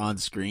appear on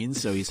screen,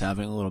 so he's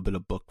having a little bit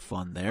of book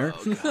fun there.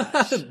 Oh,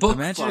 gosh.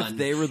 Imagine if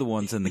they were the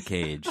ones in the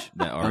cage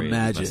that Arya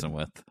was messing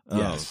with.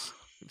 Yes.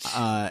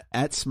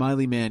 At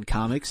Smiley Man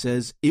Comics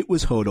says, it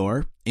was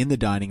Hodor in the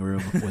dining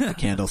room with the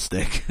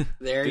candlestick.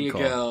 There you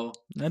go.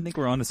 I think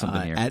we're on to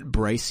something here. At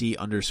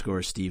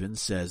Bricey_Stevens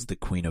says the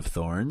Queen of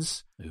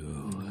Thorns.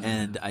 Ooh.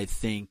 And I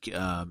think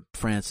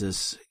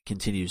Francis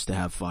continues to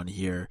have fun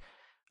here.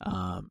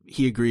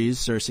 He agrees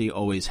Cersei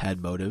always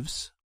had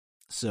motives.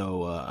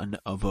 So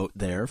a vote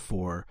there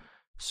for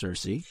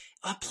Cersei.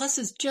 Plus,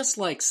 it's just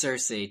like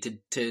Cersei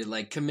to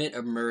like commit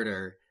a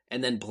murder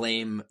and then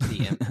blame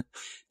the imp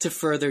to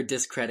further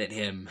discredit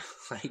him.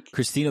 Like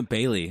Christina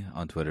Bailey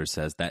on Twitter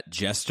says that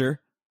Jester,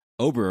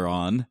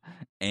 Oberon,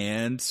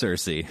 and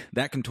Cersei.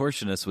 That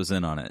contortionist was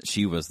in on it.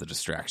 She was the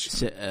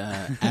distraction.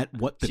 At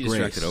What the she Grace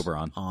distracted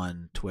Oberon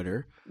on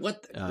Twitter.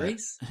 What the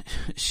Grace?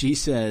 She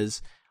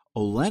says,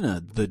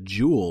 Olenna, the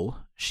jewel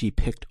she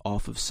picked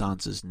off of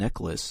Sansa's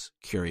necklace.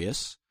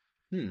 Curious.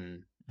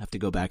 Have to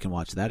go back and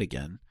watch that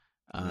again.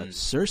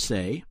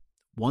 Cersei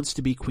wants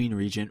to be Queen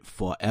Regent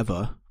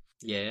forever.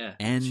 Yeah.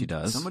 And she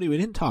does. Somebody we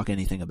didn't talk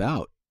anything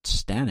about,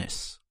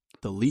 Stannis.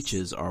 The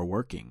leeches are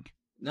working.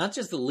 Not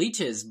just the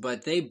leeches,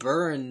 but they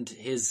burned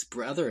his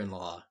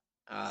brother-in-law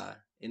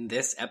in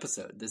this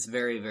episode, this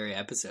very, very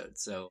episode.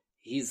 So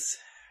he's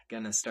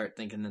going to start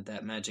thinking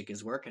that magic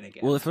is working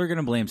again. Well, if we're going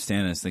to blame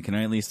Stannis, then can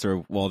I at least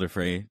throw Walder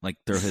Frey, like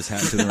throw his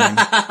hat to the ring?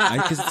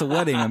 Because it's a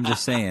wedding, I'm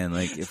just saying,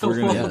 like, if we're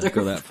going to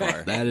go that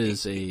far. That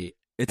is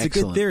It's a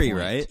good theory,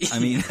 point. Right? I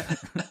mean...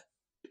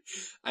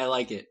 I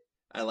like it.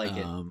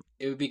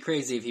 It would be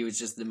crazy if he was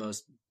just the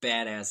most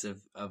badass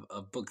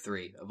of book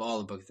 3, of all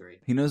of book 3.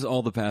 He knows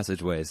all the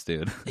passageways,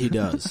 dude. He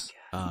does.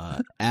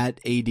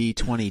 At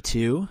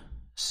AD22,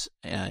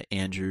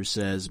 Andrew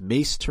says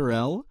Mace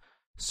Tyrell,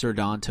 Ser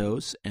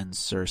Dantos, and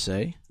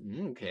Cersei.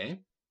 Okay.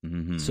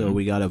 So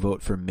we got a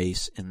vote for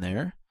Mace in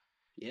there.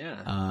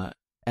 Yeah.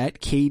 At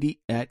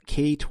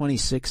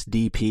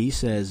K26DP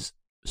says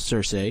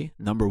Cersei,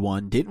 number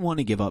 1, didn't want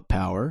to give up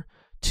power.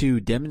 2,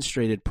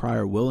 demonstrated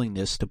prior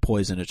willingness to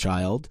poison a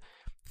child.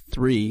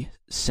 3,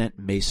 sent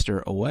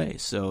Maester away.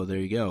 So there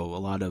you go.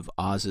 A lot of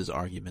Oz's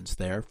arguments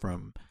there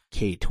from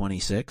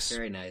K26.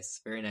 Very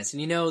nice. Very nice.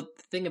 And you know,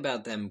 the thing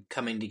about them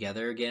coming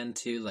together again,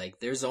 too,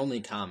 like, there's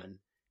only Tommen.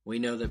 We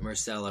know that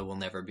Myrcella will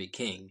never be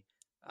king.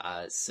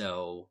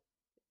 So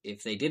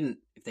if they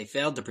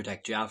failed to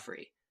protect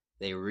Joffrey,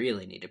 they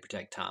really need to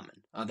protect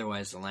Tommen.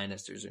 Otherwise, the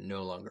Lannisters are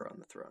no longer on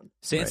the throne.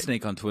 Sand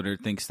Snake on Twitter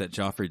thinks that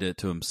Joffrey did it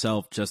to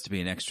himself just to be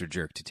an extra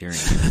jerk to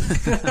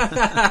Tyrion.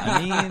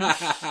 I mean,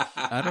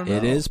 I don't know.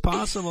 It is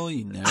possible.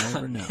 You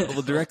never know.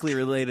 Well, directly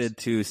related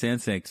to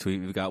Sand Snake's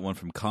tweet, we've got one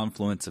from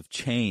Confluence of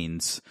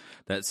Chains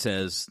that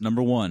says,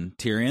 number 1,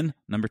 Tyrion.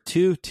 Number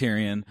 2,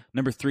 Tyrion.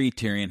 Number 3,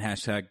 Tyrion.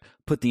 Hashtag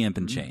put the imp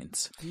in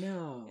chains.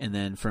 No. And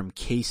then from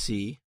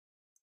Casey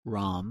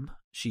Rom,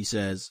 she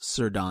says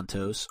Ser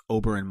Dantos,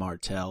 Oberyn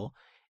Martell,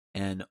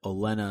 and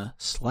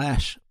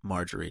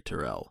Olenna/Marjorie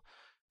Tyrell.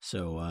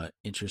 So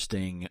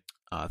interesting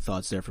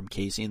thoughts there from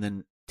Casey. And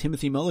then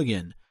Timothy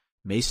Mulligan,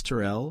 Mace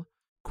Tyrell,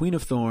 Queen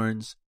of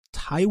Thorns,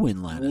 Tywin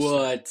Lannister.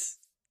 What?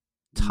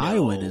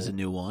 Tywin No. is a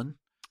new one.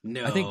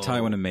 No. I think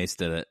Tywin and Mace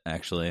did it,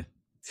 actually.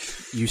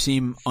 You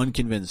seem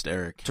unconvinced,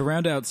 Eric. To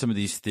round out some of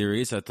these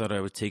theories, I thought I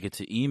would take it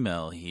to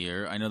email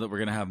here. I know that we're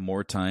going to have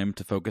more time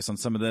to focus on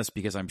some of this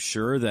because I'm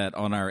sure that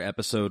on our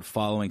episode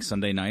following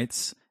Sunday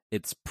nights,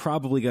 it's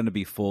probably going to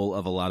be full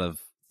of a lot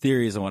of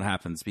theories on what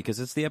happens because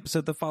it's the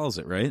episode that follows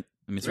it, right?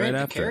 I mean, it's right the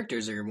after.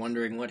 characters are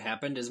wondering what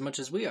happened as much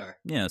as we are.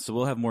 Yeah, so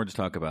we'll have more to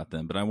talk about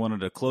then. But I wanted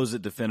to close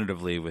it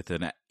definitively with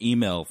an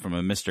email from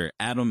a Mr.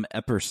 Adam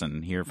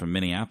Epperson here from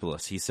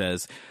Minneapolis. He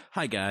says,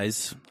 "Hi,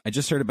 guys. I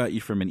just heard about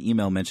you from an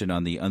email mentioned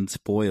on the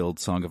Unspoiled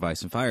Song of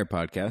Ice and Fire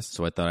podcast,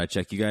 so I thought I'd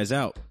check you guys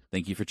out.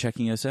 Thank you for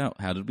checking us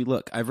out. How did we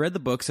look? I've read the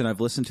books and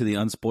I've listened to the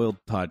Unspoiled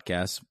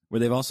podcast where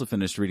they've also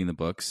finished reading the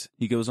books."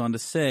 He goes on to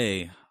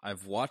say,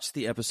 "I've watched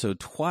the episode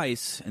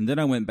twice and then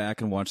I went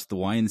back and watched the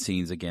wine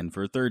scenes again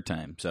for a third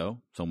time. So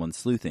someone's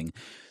sleuthing.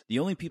 The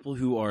only people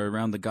who are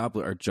around the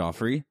goblet are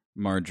Joffrey,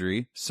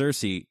 Marjorie,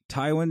 Cersei,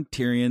 Tywin,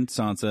 Tyrion,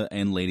 Sansa,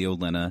 and Lady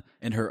Olenna,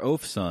 and her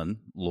oaf son,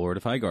 Lord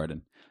of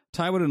Highgarden.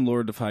 Tywin and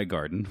Lord of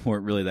Highgarden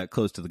weren't really that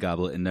close to the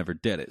goblet and never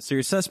did it. So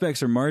your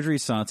suspects are Marjorie,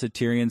 Sansa,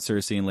 Tyrion,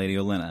 Cersei, and Lady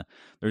Olenna.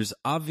 There's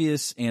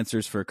obvious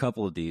answers for a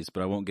couple of these,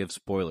 but I won't give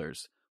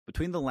spoilers.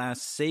 Between the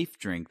last safe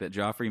drink that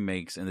Joffrey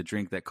makes and the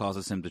drink that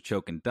causes him to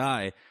choke and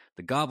die,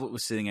 the goblet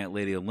was sitting at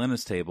Lady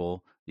Olenna's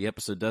table. The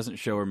episode doesn't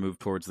show her move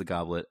towards the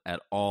goblet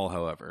at all,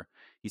 however."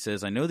 He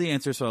says, "I know the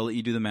answer, so I'll let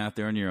you do the math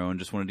there on your own.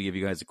 Just wanted to give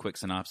you guys a quick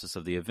synopsis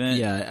of the event."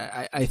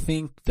 Yeah, I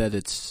think that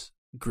it's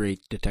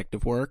great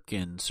detective work,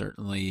 and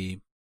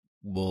certainly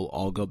we'll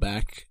all go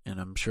back and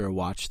I'm sure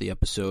watch the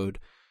episode.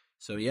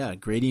 So yeah,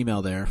 great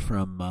email there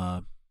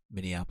from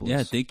Minneapolis.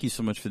 Yeah, thank you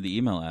so much for the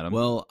email, Adam.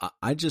 Well,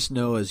 I just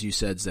know, as you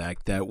said,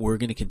 Zach, that we're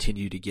going to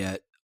continue to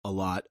get a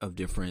lot of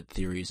different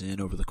theories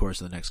in over the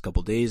course of the next couple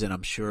of days, and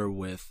I'm sure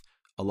with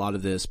a lot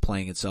of this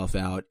playing itself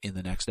out in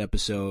the next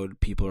episode,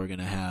 people are going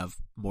to have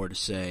more to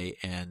say,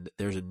 and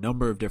there's a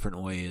number of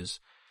different ways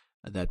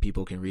that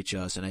people can reach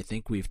us, and I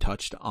think we've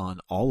touched on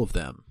all of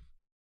them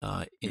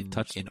in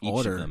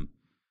order. Of them.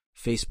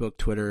 Facebook,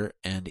 Twitter,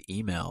 and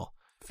email.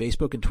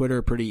 Facebook and Twitter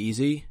are pretty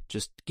easy.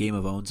 Just Game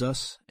of Owns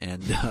us.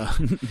 And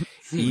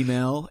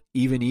email,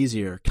 even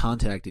easier,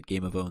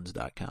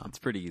 contact@gameofowns.com. It's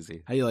pretty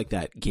easy. How do you like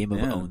that? Game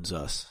of Owns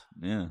us.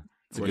 Yeah.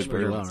 It's a Works good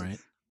pretty word. well, right?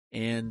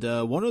 And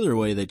one other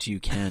way that you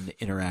can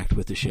interact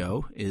with the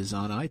show is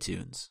on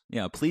iTunes.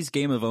 Yeah, please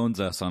Game of Owns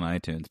us on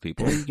iTunes,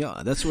 people. There you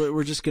go. That's what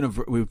we're just going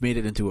to... We've made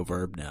it into a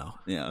verb now.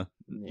 Yeah.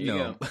 There you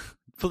go.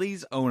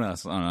 Please own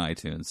us on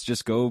iTunes.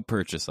 Just go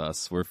purchase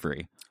us. We're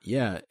free.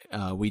 Yeah,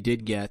 we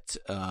did get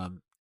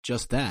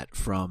just that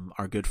from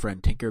our good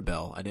friend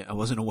Tinkerbell. I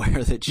wasn't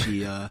aware that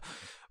she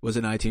was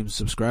an iTunes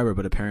subscriber,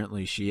 but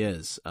apparently she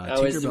is.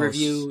 Is the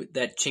review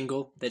that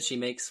jingle that she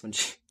makes when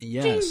she...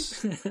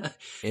 Yes,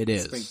 it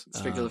is.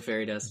 Sprinkle of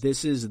fairy dust.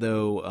 This is,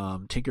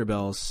 though,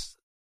 Tinkerbell's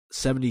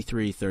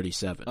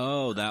 7337.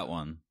 Oh, that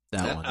one.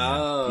 That one.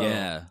 Oh.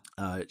 Yeah.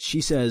 She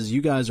says,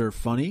 "You guys are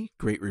funny,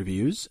 great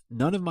reviews.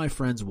 None of my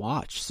friends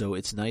watch, so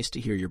it's nice to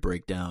hear your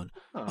breakdown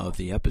of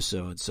the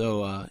episode."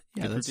 So,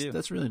 yeah,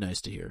 that's really nice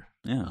to hear.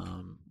 Yeah.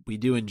 We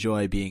do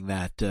enjoy being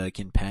that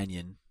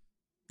companion.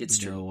 It's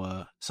true.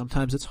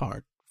 Sometimes it's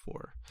hard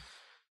for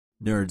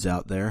nerds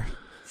out there.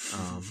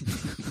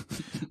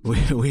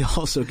 We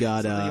also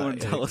got you want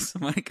to tell us,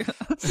 Micah?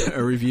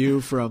 a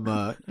review from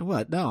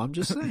what? No, I'm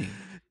just saying.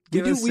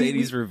 Give us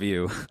Sadie's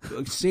review.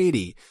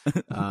 Sadie,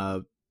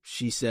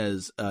 she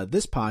says,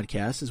 "This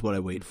podcast is what I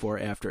wait for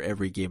after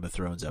every Game of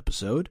Thrones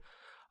episode.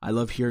 I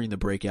love hearing the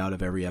breakout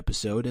of every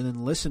episode and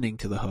then listening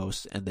to the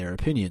hosts and their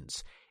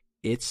opinions.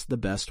 It's the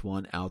best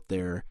one out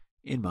there,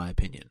 in my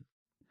opinion."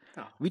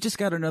 We just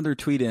got another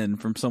tweet in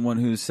from someone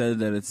who said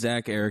that it's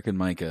Zach, Eric, and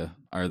Micah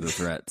are the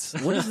threats.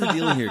 What is the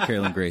deal here,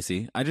 Carolyn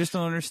Gracie? I just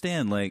don't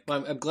understand. Like,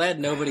 well, I'm glad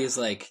nobody's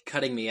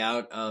cutting me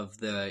out of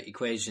the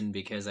equation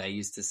because I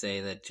used to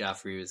say that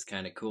Joffrey was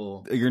kind of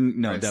cool.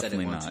 No,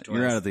 definitely not.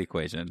 You're out of the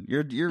equation.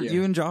 You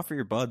and Joffrey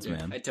are buds,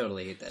 man. I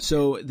totally hate that.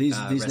 So these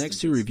next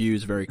two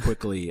reviews, very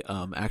quickly,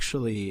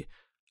 actually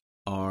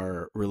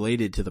are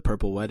related to the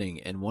Purple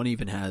Wedding, and one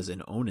even has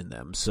an own in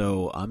them.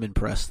 So I'm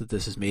impressed that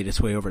this has made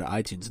its way over to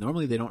iTunes.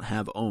 Normally they don't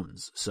have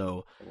owns.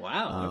 So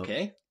wow,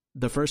 okay.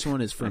 The first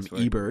one is from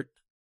Ebert.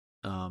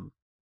 God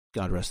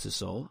rest his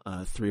soul.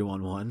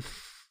 311.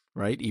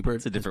 Right?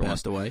 Ebert has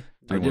passed away.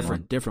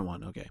 Different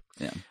one. Okay.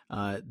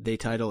 Yeah. They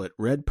title it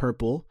Red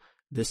Purple.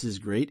 This is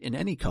great in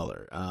any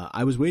color.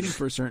 I was waiting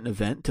for a certain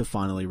event to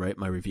finally write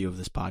my review of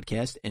this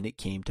podcast, and it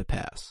came to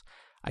pass.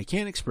 I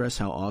can't express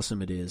how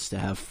awesome it is to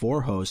have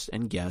 4 hosts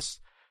and guests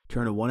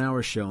turn a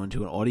 1-hour show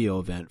into an audio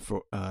event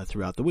for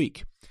throughout the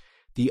week.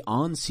 The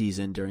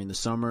on-season during the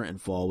summer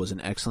and fall was an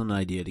excellent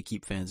idea to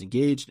keep fans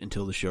engaged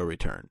until the show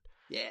returned.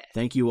 Yeah.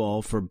 Thank you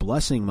all for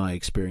blessing my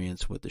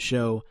experience with the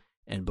show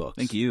and books.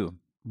 Thank you.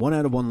 1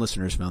 out of 1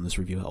 listeners found this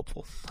review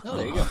helpful. Oh,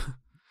 there you go.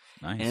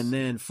 Nice. And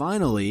then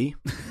finally,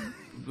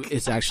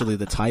 it's actually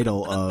the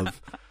title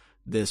of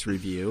this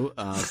review,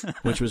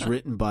 which was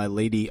written by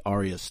Lady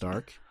Arya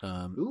Stark.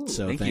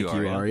 So thank you,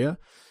 Arya.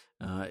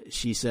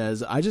 She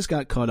says, I just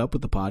got caught up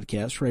with the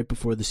podcast right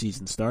before the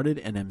season started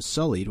and am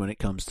sullied when it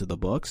comes to the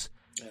books.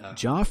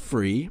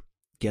 Joffrey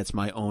gets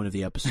my own of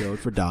the episode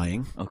for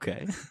dying.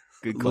 Okay.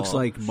 Good call. Looks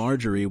like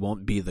Marjorie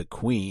won't be the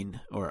queen,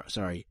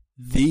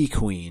 the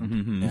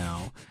queen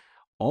now.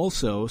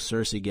 Also,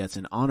 Cersei gets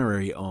an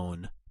honorary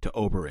own to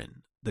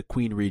Oberyn, the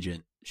queen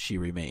regent. She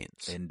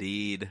remains.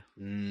 Indeed.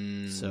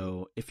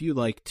 So if you'd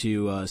like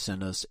to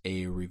send us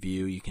a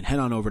review, you can head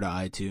on over to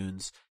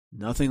iTunes.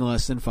 Nothing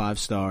less than 5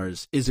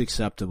 stars is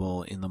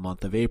acceptable in the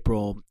month of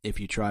April. If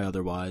you try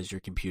otherwise,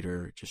 your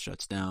computer just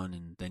shuts down,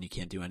 and then you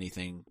can't do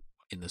anything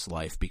in this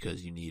life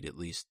because you need at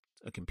least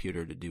a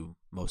computer to do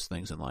most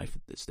things in life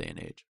at this day and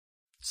age.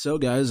 So,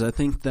 guys, I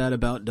think that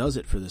about does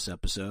it for this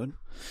episode.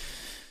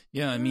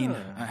 Yeah, I mean,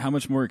 how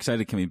much more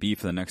excited can we be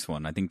for the next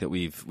one? I think that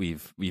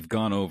we've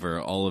gone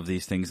over all of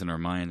these things in our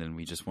mind, and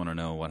we just want to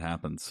know what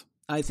happens.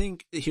 I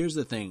think here's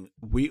the thing: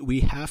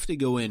 we have to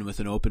go in with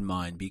an open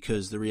mind,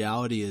 because the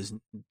reality is,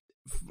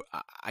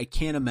 I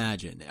can't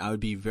imagine. I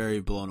would be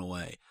very blown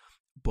away.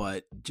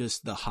 But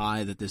just the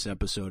high that this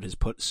episode has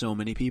put so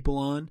many people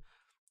on,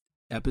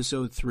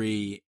 episode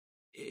 3,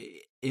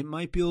 it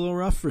might be a little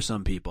rough for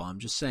some people. I'm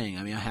just saying.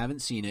 I mean, I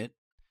haven't seen it,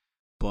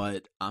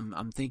 but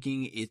I'm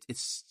thinking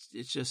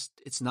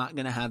it's not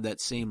going to have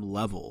that same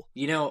level.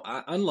 You know,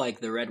 unlike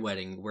the Red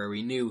Wedding, where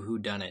we knew who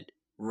done it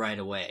right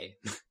away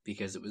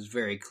because it was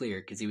very clear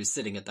because he was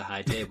sitting at the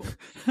high table.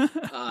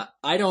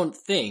 I don't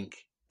think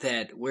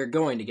that we're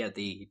going to get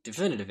the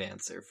definitive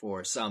answer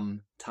for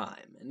some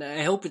time. And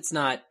I hope it's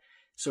not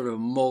sort of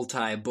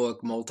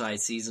multi-book,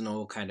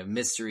 multi-seasonal kind of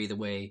mystery the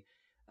way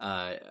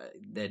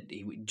that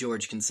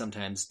George can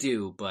sometimes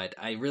do, but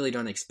I really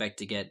don't expect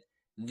to get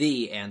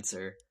the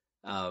answer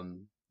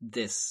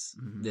this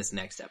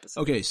next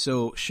episode. Okay,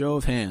 so show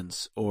of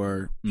hands,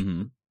 or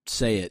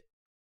say it,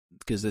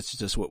 because that's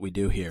just what we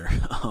do here.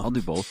 I'll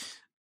do both.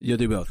 You'll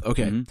do both.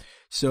 Okay.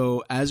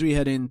 So as we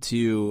head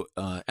into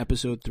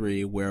episode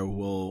 3, where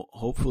we'll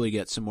hopefully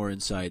get some more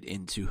insight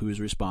into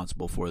who's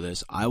responsible for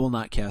this, I will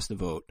not cast a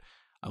vote.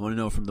 I want to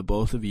know from the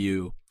both of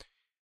you,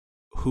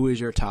 who is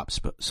your top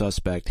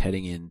suspect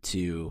heading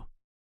into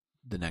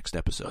the next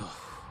episode?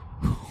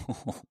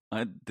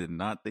 I did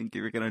not think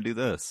you were going to do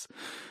this.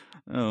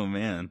 Oh,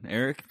 man.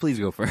 Eric, please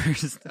go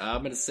first.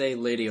 I'm going to say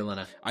Lady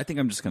Olenna. I think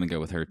I'm just going to go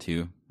with her,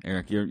 too.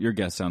 Eric, your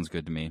guess sounds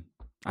good to me.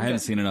 I haven't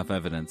seen enough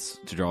evidence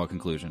to draw a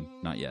conclusion.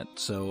 Not yet.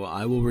 So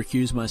I will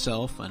recuse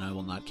myself, and I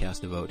will not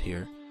cast a vote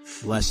here,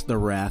 lest the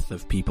wrath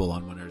of people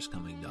on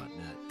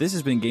winteriscoming.net. This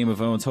has been Game of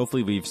Owens.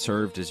 Hopefully we've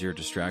served as your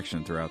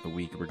distraction throughout the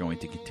week. We're going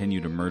to continue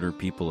to murder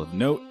people of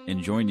note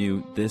and join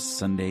you this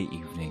Sunday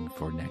evening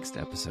for next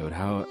episode.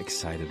 How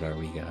excited are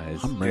we,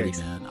 guys? I'm ready,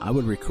 man. I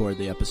would record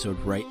the episode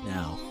right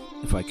now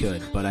if I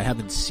could, but I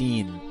haven't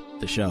seen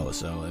the show,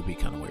 so it'd be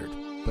kind of weird.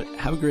 But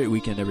have a great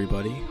weekend,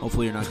 everybody.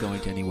 Hopefully you're not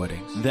going to any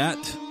weddings. That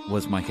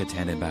was Micah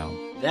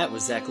Tannenbaum. That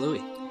was Zach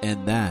Louie.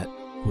 And that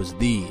was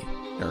the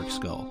Eric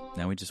Skull.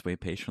 Now we just wait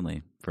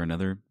patiently for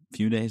another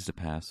few days to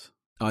pass.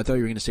 Oh, I thought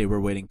you were going to say we're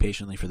waiting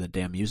patiently for the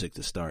damn music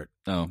to start.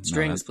 Oh,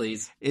 strings,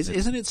 please.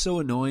 Isn't it so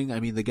annoying? I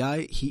mean, the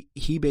guy,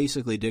 he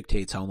basically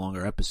dictates how long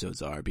our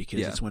episodes are, because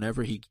it's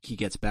whenever he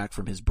gets back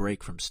from his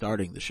break from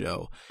starting the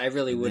show. I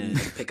really wouldn't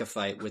pick a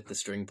fight with the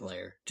string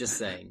player. Just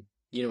saying.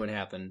 You know what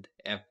happened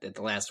at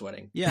the last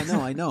wedding. Yeah,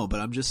 no, I know, but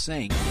I'm just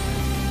saying.